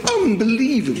 it was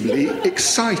unbelievably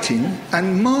exciting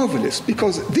and marvellous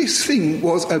because this thing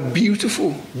was a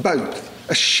beautiful boat,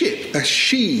 a ship,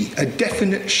 a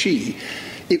definite she.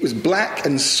 It was black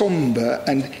and sombre,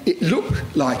 and it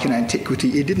looked like an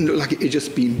antiquity. It didn't look like it had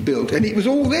just been built. And it was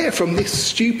all there from this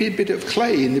stupid bit of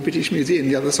clay in the British Museum,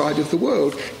 the other side of the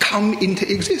world, come into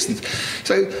existence.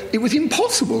 So it was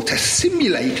impossible to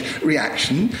simulate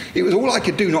reaction. It was all I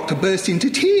could do not to burst into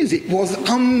tears. It was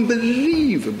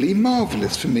unbelievably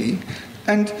marvellous for me.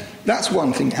 And that's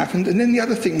one thing that happened. And then the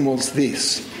other thing was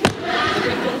this,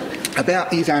 about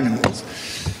these animals.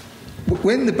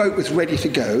 When the boat was ready to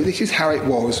go, this is how it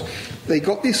was. They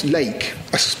got this lake,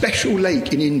 a special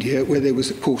lake in India where there was,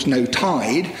 of course, no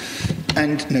tide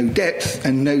and no depth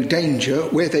and no danger,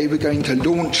 where they were going to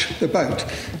launch the boat.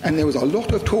 And there was a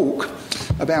lot of talk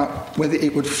about whether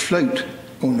it would float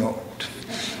or not.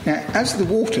 Now, as the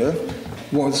water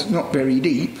was not very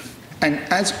deep, and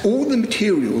as all the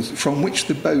materials from which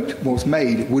the boat was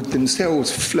made would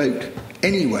themselves float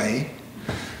anyway,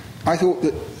 I thought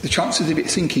that the chances of it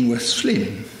sinking were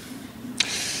slim.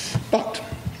 But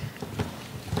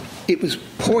it was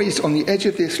poised on the edge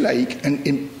of this lake, and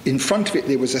in front of it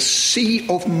there was a sea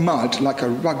of mud like a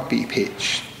rugby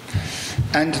pitch.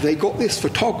 And they got this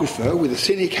photographer with a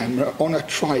cine camera on a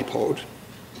tripod,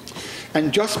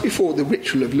 and just before the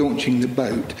ritual of launching the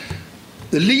boat,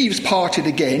 the leaves parted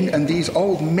again, and these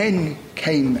old men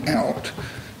came out,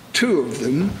 2 of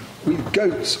them with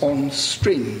goats on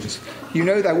strings. You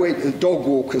know that way the dog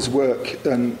walkers work,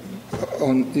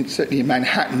 certainly in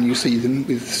Manhattan you see them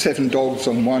with 7 dogs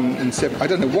on one and 7. I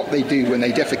don't know what they do when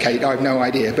they defecate, I have no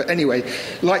idea. But anyway,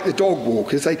 like the dog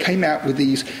walkers, they came out with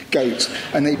these goats,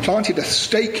 and they planted a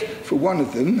stake for one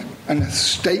of them and a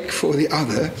stake for the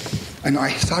other, and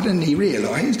I suddenly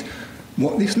realised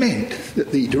what this meant,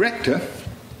 that the director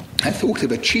had thought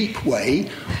of a cheap way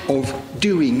of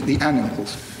doing the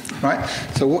animals. Right?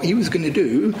 So what he was going to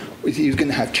do was he was going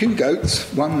to have 2 goats,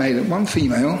 1 male and 1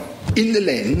 female, in the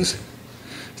lens,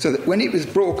 so that when it was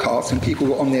broadcast and people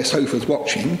were on their sofas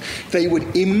watching, they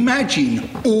would imagine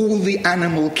all the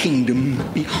animal kingdom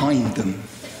behind them.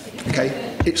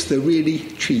 Okay? It's the really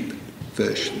cheap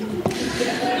version.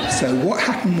 So what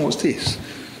happened was this.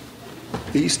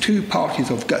 These 2 parties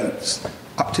of goats,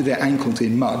 up to their ankles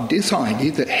in mud,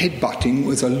 decided that headbutting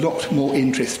was a lot more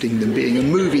interesting than being a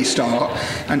movie star,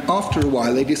 and after a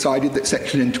while they decided that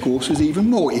sexual intercourse was even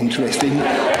more interesting,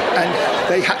 and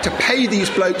they had to pay these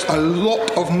blokes a lot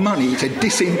of money to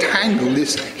disentangle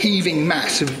this heaving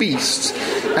mass of beasts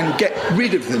and get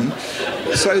rid of them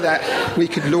so that we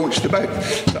could launch the boat.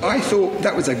 So I thought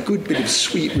that was a good bit of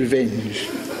sweet revenge.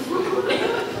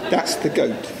 That's the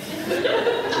goat,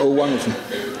 or one of them.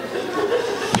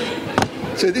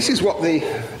 So this is what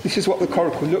the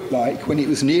coracle looked like when it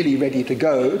was nearly ready to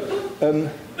go,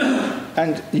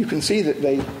 and you can see that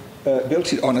they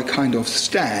built it on a kind of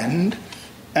stand,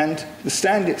 and the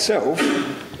stand itself,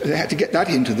 they had to get that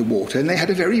into the water, and they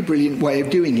had a very brilliant way of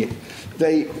doing it.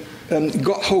 They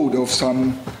got hold of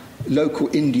some local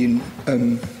Indian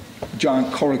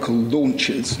giant coracle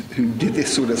launchers who did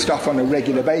this sort of stuff on a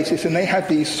regular basis, and they had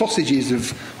these sausages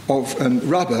of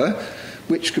rubber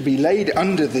which could be laid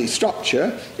under the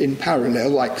structure in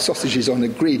parallel, like sausages on a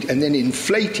grid, and then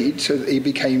inflated so that they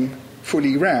became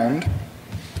fully round.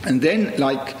 And then,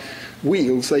 like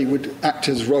wheels, they would act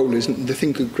as rollers, and the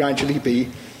thing could gradually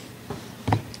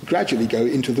go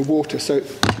into the water. So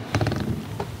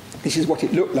this is what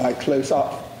it looked like close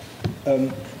up.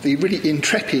 The really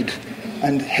intrepid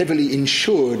and heavily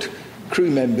insured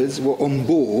crew members were on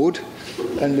board,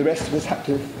 and the rest of us had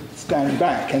to stand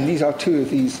back. And these are 2 of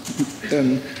these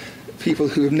people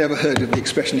who have never heard of the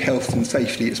expression health and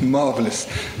safety. It's marvellous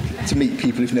to meet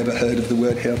people who've never heard of the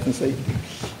word health and safety.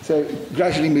 So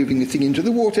gradually moving the thing into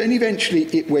the water, and eventually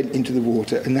it went into the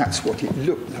water, and that's what it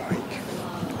looked like.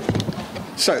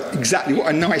 So exactly,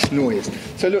 what a nice noise.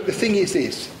 So look, the thing is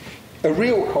this. A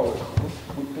real coracle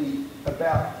would be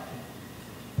about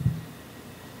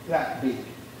that big.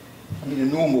 I mean,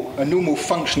 a normal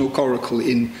functional coracle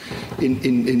in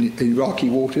Iraqi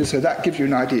waters, so that gives you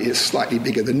an idea. It's slightly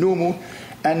bigger than normal.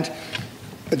 And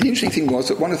the interesting thing was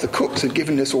that one of the cooks had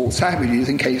given us all sandwiches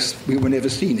in case we were never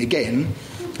seen again,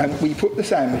 and we put the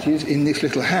sandwiches in this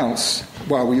little house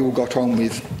while we all got on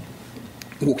with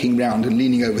walking round and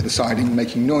leaning over the siding and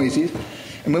making noises.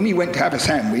 And when we went to have a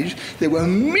sandwich, there were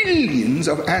millions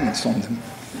of ants on them.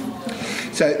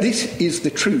 So this is the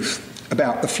truth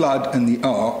about the flood and the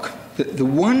ark, that the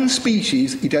one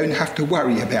species you don't have to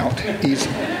worry about is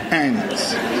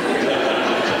ants.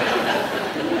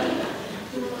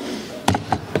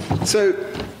 So,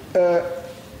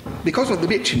 because of the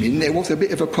bitumen, there was a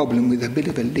bit of a problem with a bit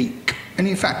of a leak. And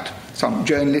in fact, some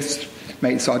journalists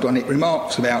made sardonic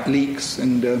remarks about leaks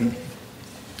and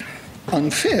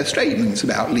unfair statements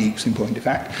about leaks, in point of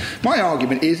fact. My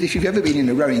argument is, if you've ever been in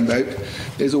a rowing boat,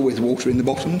 there's always water in the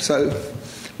bottom, so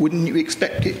wouldn't you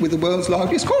expect it with the world's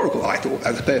largest coracle? I thought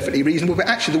that was perfectly reasonable, but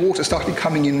actually the water started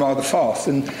coming in rather fast,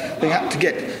 and they had to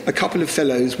get a couple of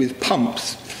fellows with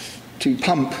pumps to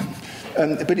pump.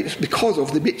 But it was because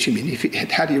of the bitumen. If it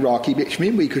had Iraqi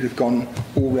bitumen, we could have gone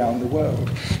all round the world.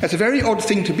 That's a very odd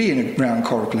thing to be in a round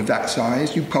coracle of that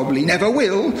size. You probably never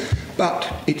will, but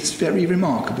it's very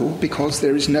remarkable because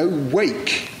there is no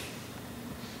wake.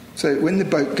 So when the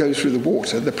boat goes through the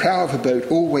water, the prow of a boat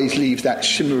always leaves that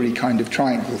shimmery kind of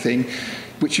triangle thing,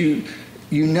 which you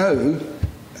know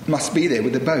must be there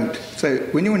with the boat. So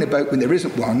when you're in a boat when there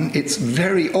isn't one, it's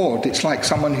very odd. It's like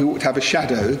someone who ought to have a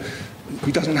shadow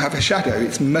It doesn't have a shadow.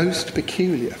 It's most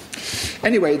peculiar.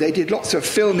 Anyway, they did lots of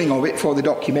filming of it for the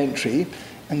documentary,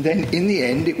 and then in the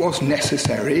end it was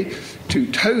necessary to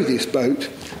tow this boat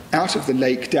out of the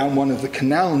lake down one of the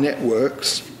canal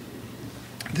networks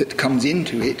that comes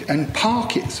into it and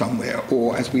park it somewhere,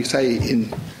 or as we say in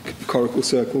coracle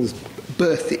circles,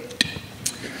 berth it.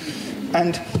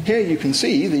 And here you can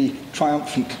see the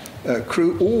triumphant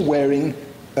crew all wearing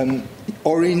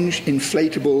orange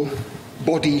inflatable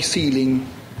body sealing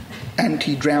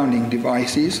anti-drowning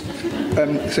devices.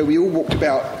 So we all walked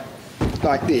about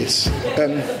like this,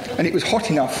 and it was hot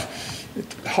enough,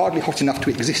 hardly hot enough to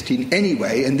exist in any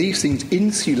way, and these things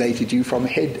insulated you from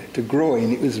head to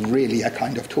groin. It was really a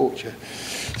kind of torture.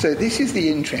 So this is the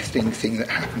interesting thing that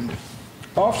happened.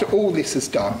 After all this is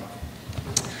done,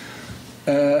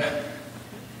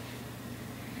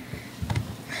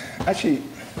 actually,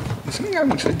 there's something I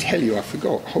wanted to tell you, I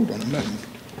forgot. Hold on a moment.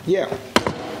 Yeah,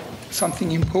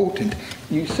 something important.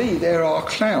 You see, there are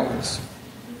clouds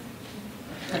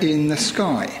in the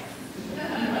sky.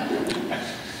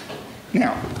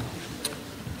 Now,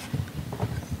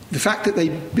 the fact that they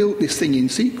built this thing in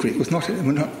secret was not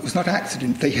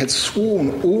accident. They had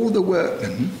sworn all the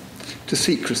workmen to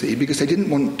secrecy because they didn't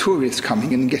want tourists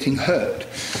coming and getting hurt.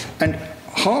 And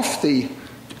half the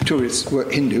tourists were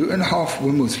Hindu and half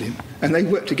were Muslim, and they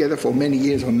worked together for many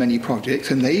years on many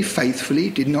projects, and they faithfully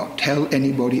did not tell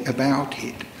anybody about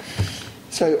it.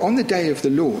 So on the day of the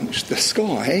launch, the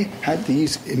sky had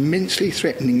these immensely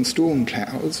threatening storm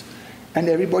clouds, and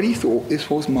everybody thought this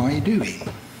was my doing.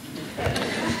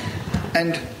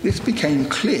 And this became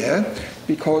clear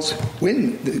because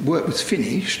when the work was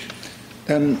finished,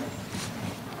 the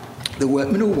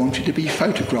workmen all wanted to be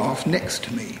photographed next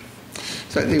to me.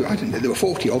 So there were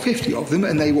 40 or 50 of them,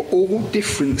 and they were all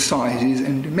different sizes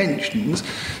and dimensions.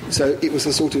 So it was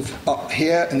a sort of up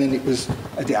here, and then it was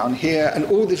a down here, and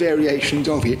all the variations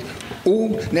of it,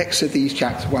 all next to these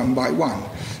chaps one by one.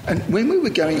 And when we were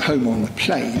going home on the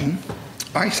plane,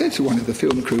 I said to one of the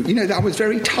film crew, I was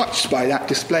very touched by that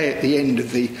display at the end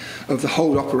of the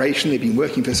whole operation. They'd been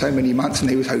working for so many months, and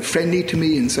they were so friendly to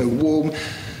me and so warm.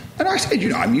 And I said,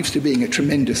 I'm used to being a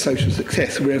tremendous social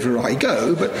success wherever I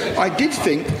go, but I did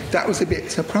think that was a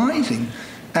bit surprising.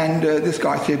 And this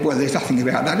guy said, well, there's nothing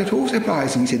about that at all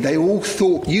surprising. He said, they all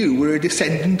thought you were a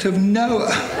descendant of Noah.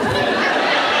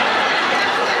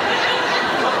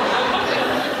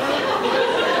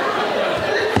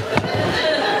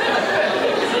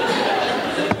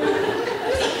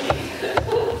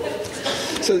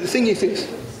 So the thing is this,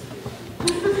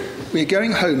 we're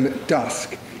going home at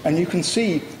dusk, and you can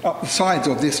see up the sides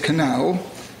of this canal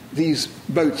these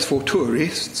boats for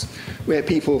tourists where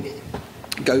people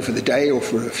go for the day or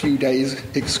for a few days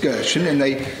excursion, and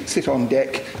they sit on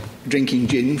deck drinking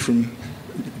gin from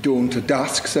dawn to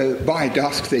dusk. So by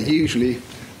dusk they're usually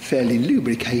fairly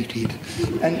lubricated.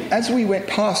 And as we went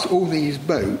past all these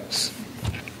boats,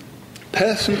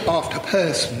 person after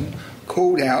person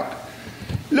called out,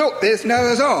 "Look, there's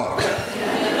Noah's Ark."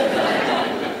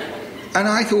 And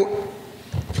I thought,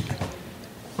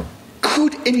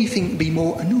 could anything be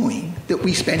more annoying that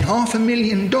we spend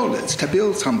 $500,000 to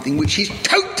build something which is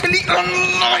totally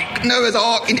unlike Noah's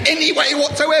Ark in any way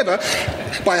whatsoever,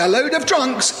 by a load of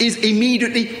drunks, is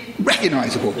immediately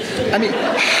recognisable? I mean,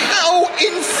 how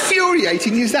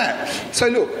infuriating is that? So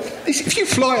look, if you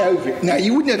fly over it now,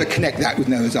 you would never connect that with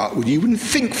Noah's Ark, would you? You wouldn't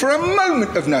think for a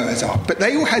moment of Noah's Ark, but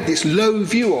they all had this low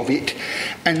view of it,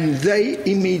 and they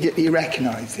immediately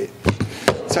recognised it.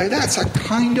 So that's a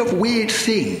kind of weird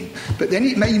thing. But then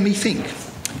it made me think,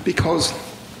 because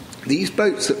these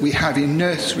boats that we have in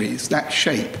nurseries, that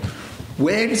shape,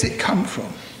 where does it come from?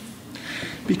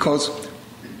 Because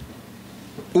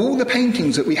all the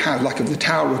paintings that we have, like of the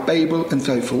Tower of Babel and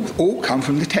so forth, all come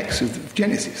from the text of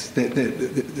Genesis.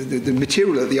 The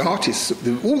material that the artists,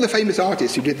 all the famous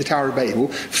artists who did the Tower of Babel,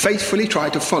 faithfully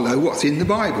tried to follow what's in the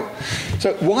Bible.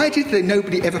 So why did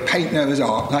nobody ever paint Noah's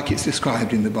Ark like it's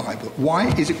described in the Bible?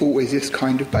 Why is it always this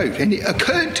kind of boat? And it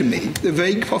occurred to me, the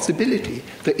vague possibility,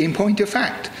 that in point of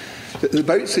fact, that the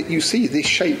boats that you see this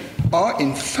shape are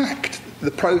in fact the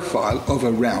profile of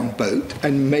a round boat,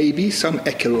 and maybe some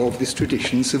echo of this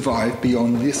tradition survived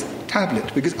beyond this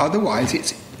tablet, because otherwise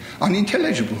it's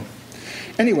unintelligible.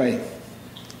 Anyway,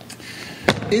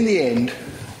 in the end,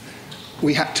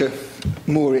 we had to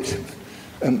moor it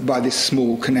by this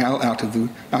small canal out of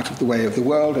the way of the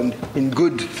world, and in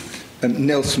good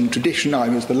Nelson tradition, I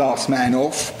was the last man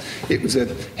off. It was a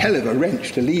hell of a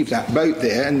wrench to leave that boat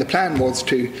there, and the plan was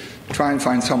to try and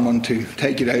find someone to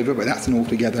take it over, but that's an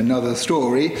altogether another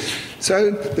story.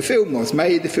 So the film was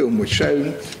made, the film was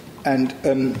shown, and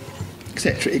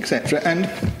etc., etc. And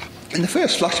In the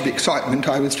first flush of excitement,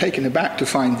 I was taken aback to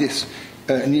find this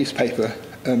newspaper.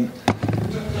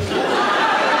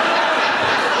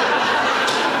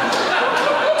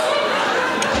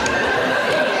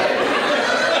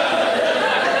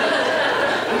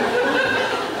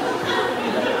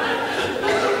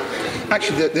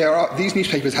 Actually, these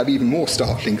newspapers have even more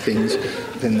startling things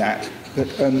than that. But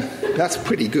that's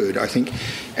pretty good, I think.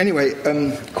 Anyway,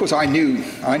 of course, I knew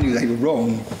they were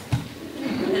wrong.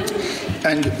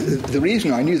 And the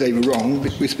reason I knew they were wrong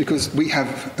was because we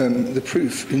have the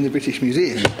proof in the British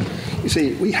Museum. You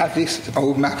see, we have this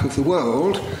old map of the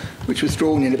world, which was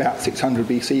drawn in about 600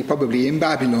 BC, probably in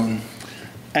Babylon.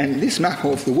 And this map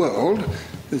of the world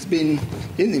has been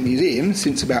in the museum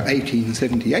since about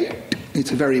 1878.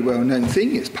 It's a very well-known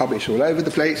thing. It's published all over the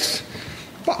place.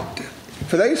 But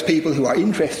for those people who are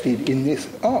interested in this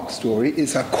Ark story,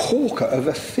 it's a corker of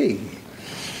a thing.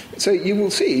 So you will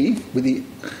see, with the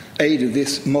aid of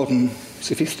this modern,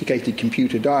 sophisticated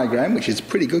computer diagram, which is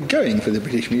pretty good going for the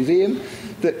British Museum,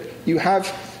 that you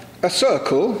have a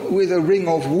circle with a ring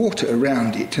of water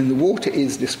around it. And the water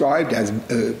is described as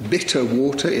bitter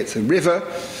water. It's a river.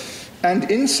 And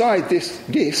inside this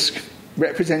disk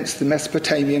represents the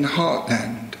Mesopotamian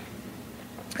heartland.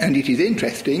 And it is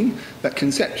interesting that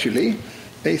conceptually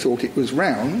they thought it was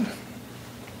round,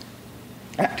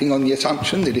 acting on the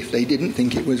assumption that if they didn't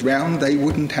think it was round, they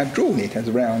wouldn't have drawn it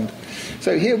as round.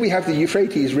 So here we have the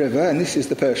Euphrates River, and this is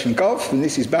the Persian Gulf, and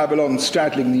this is Babylon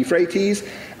straddling the Euphrates,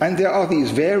 and there are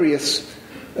these various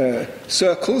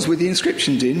circles with the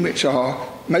inscriptions in, which are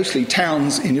mostly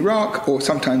towns in Iraq or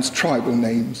sometimes tribal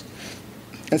names.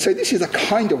 And so this is a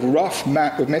kind of rough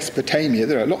map of Mesopotamia.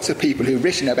 There are lots of people who've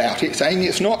written about it saying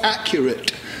it's not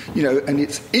accurate, and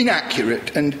it's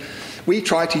inaccurate. And we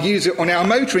tried to use it on our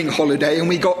motoring holiday and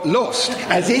we got lost,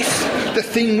 as if the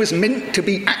thing was meant to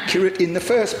be accurate in the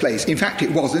first place. In fact,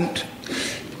 it wasn't,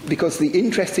 because the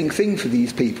interesting thing for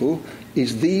these people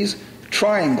is these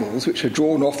triangles which are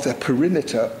drawn off the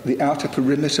perimeter, the outer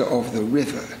perimeter of the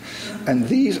river. And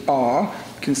these are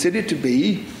considered to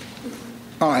be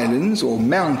islands or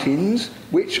mountains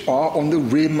which are on the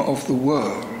rim of the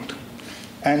world.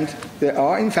 And there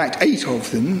are, in fact, 8 of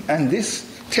them, and this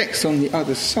text on the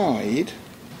other side,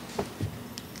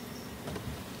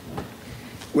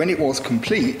 when it was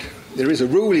complete, there is a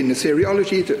rule in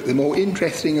Assyriology that the more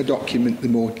interesting a document, the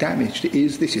more damaged it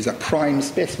is. This is a prime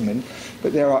specimen,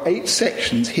 but there are 8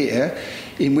 sections here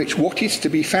in which what is to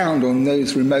be found on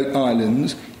those remote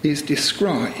islands is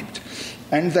described.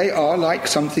 And they are like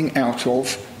something out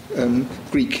of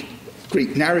Greek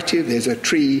narrative. There's a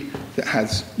tree that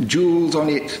has jewels on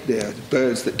it. There are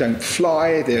birds that don't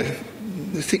fly. There are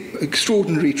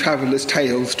extraordinary traveller's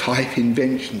tales type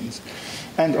inventions.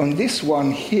 And on this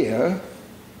one here,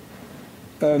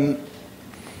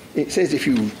 it says if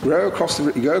you go across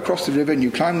the river and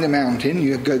you climb the mountain,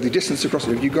 you go the distance across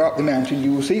the river, you go up the mountain,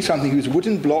 you will see something whose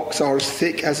wooden blocks are as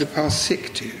thick as a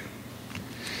parsiktu.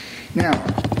 Now,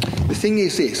 the thing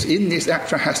is this, in this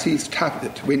Atrahasis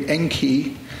tablet, when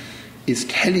Enki is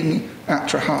telling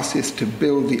Atrahasis to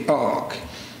build the ark,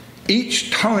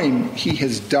 each time he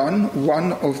has done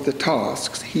one of the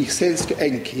tasks, he says to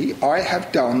Enki, I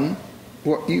have done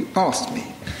what you asked me.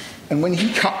 And when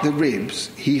he cut the ribs,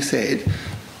 he said,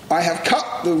 I have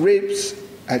cut the ribs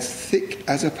as thick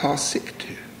as a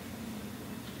parsiktu.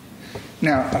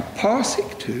 Now, a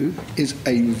parsiktu is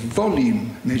a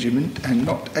volume measurement and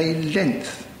not a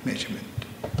length measurement.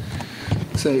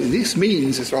 So this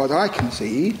means, as far as I can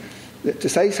see, that to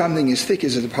say something as thick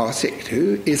as a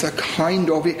parsiktu is a kind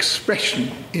of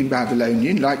expression in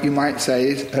Babylonian, like you might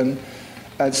say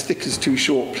as thick as 2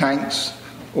 short planks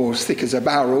or as thick as a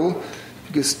barrel,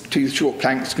 because 2 short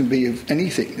planks can be of any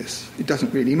thickness. It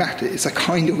doesn't really matter. It's a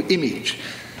kind of image.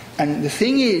 And the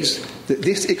thing is that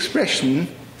this expression,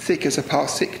 thick as a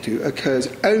parsiktu, occurs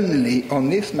only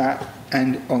on this map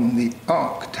and on the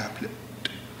Ark tablet.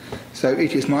 So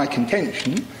it is my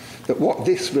contention that what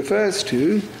this refers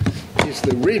to is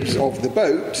the ribs of the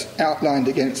boat outlined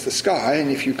against the sky, and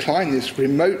if you climb this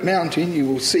remote mountain, you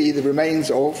will see the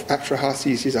remains of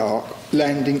Atrahasis' ark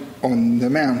landing on the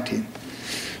mountain.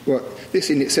 Well, this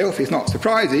in itself is not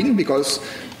surprising, because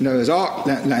Noah's Ark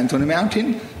lands on a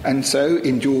mountain, and so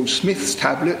in George Smith's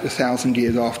tablet, 1,000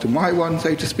 years after my one,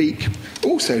 so to speak,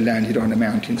 also landed on a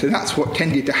mountain. So that's what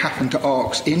tended to happen to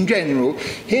arks in general.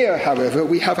 Here, however,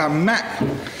 we have a map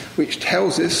which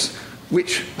tells us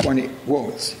which one it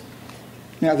was.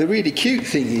 Now, the really cute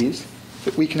thing is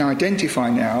that we can identify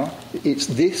now that it's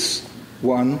this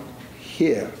one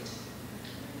here.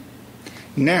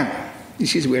 Now,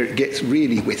 this is where it gets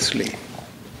really whistly,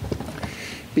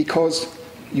 because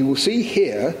you will see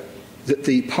here that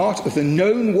the part of the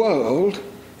known world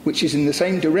which is in the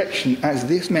same direction as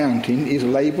this mountain is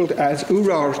labelled as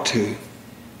Urartu.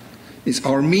 It's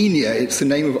Armenia. It's the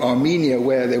name of Armenia,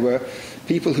 where there were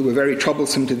people who were very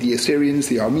troublesome to the Assyrians,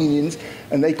 the Armenians,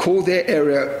 and they called their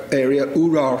area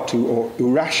Urartu or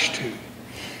Urashtu.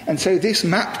 And so this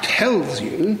map tells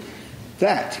you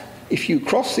that if you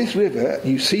cross this river,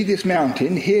 you see this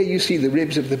mountain, here you see the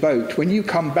ribs of the boat. When you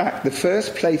come back, the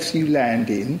first place you land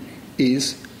in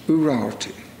is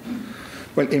Urartu.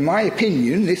 Well, in my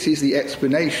opinion, this is the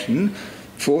explanation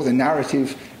for the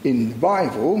narrative in the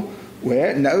Bible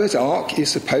where Noah's Ark is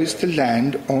supposed to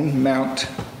land on Mount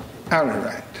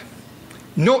Ararat.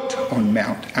 Not on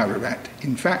Mount Ararat.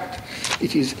 In fact,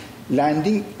 it is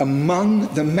landing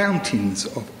among the mountains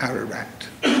of Ararat.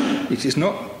 It is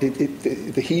not,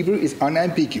 the Hebrew is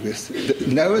unambiguous.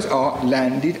 Noah's Ark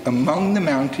landed among the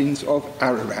mountains of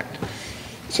Ararat.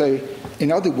 So,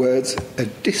 in other words, a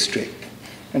district.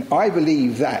 And I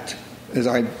believe that, as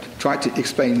I tried to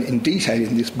explain in detail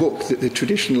in this book, that the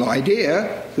traditional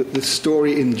idea that the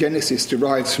story in Genesis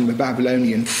derives from a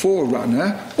Babylonian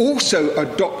forerunner also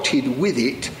adopted with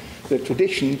it the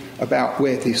tradition about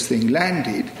where this thing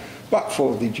landed. But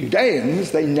for the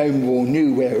Judeans, they no more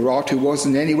knew where Urartu was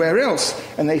than anywhere else.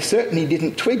 And they certainly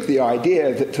didn't twig the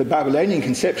idea that the Babylonian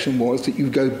conception was that you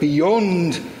go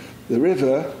beyond the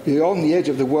river, beyond the edge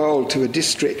of the world, to a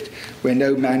district where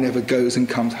no man ever goes and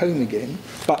comes home again.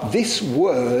 But this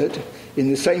word, in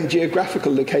the same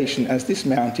geographical location as this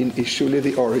mountain, is surely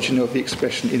the origin of the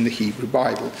expression in the Hebrew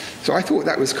Bible. So I thought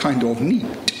that was kind of neat.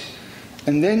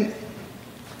 And then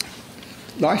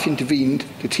life intervened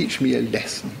to teach me a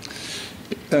lesson.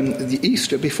 The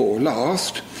Easter before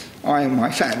last, I and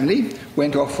my family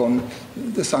went off on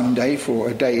the Sunday for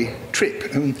a day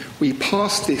trip, and we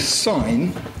passed this sign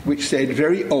which said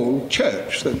very old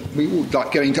church. So we all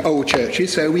like going to old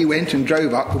churches, so we went and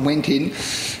drove up and went in,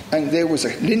 and there was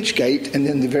a lynch gate and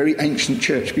then the very ancient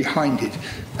church behind it.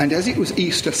 And as it was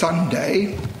Easter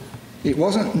Sunday, it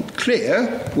wasn't clear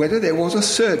whether there was a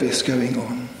service going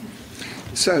on.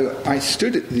 So I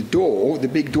stood at the door, the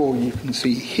big door you can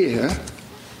see here,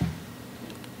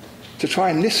 to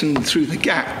try and listen through the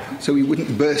gap so we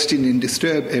wouldn't burst in and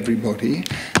disturb everybody.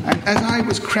 And as I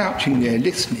was crouching there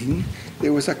listening,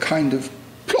 there was a kind of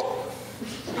plop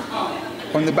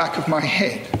on the back of my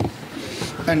head.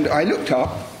 And I looked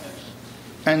up,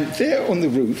 and there on the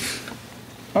roof,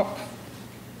 up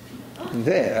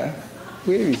there,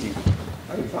 where is he?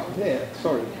 Oh, it's up there,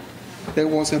 sorry. There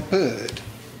was a bird.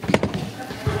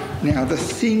 Now, the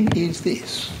thing is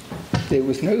this. There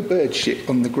was no bird shit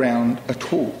on the ground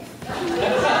at all.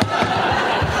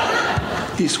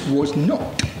 This was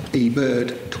not a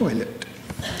bird toilet.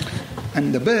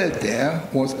 And the bird there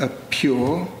was a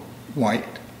pure white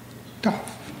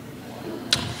dove.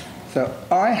 So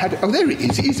I had... Oh, there it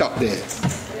is. It is up there.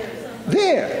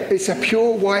 There. It's a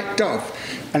pure white dove.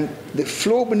 And the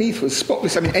floor beneath was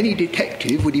spotless. I mean, any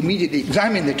detective would immediately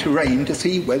examine the terrain to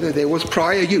see whether there was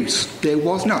prior use. There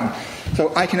was none.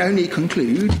 So I can only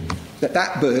conclude that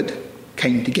that bird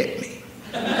came to get me.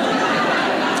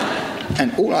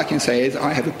 And all I can say is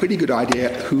I have a pretty good idea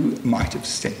who might have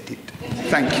sent it.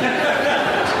 Thank you.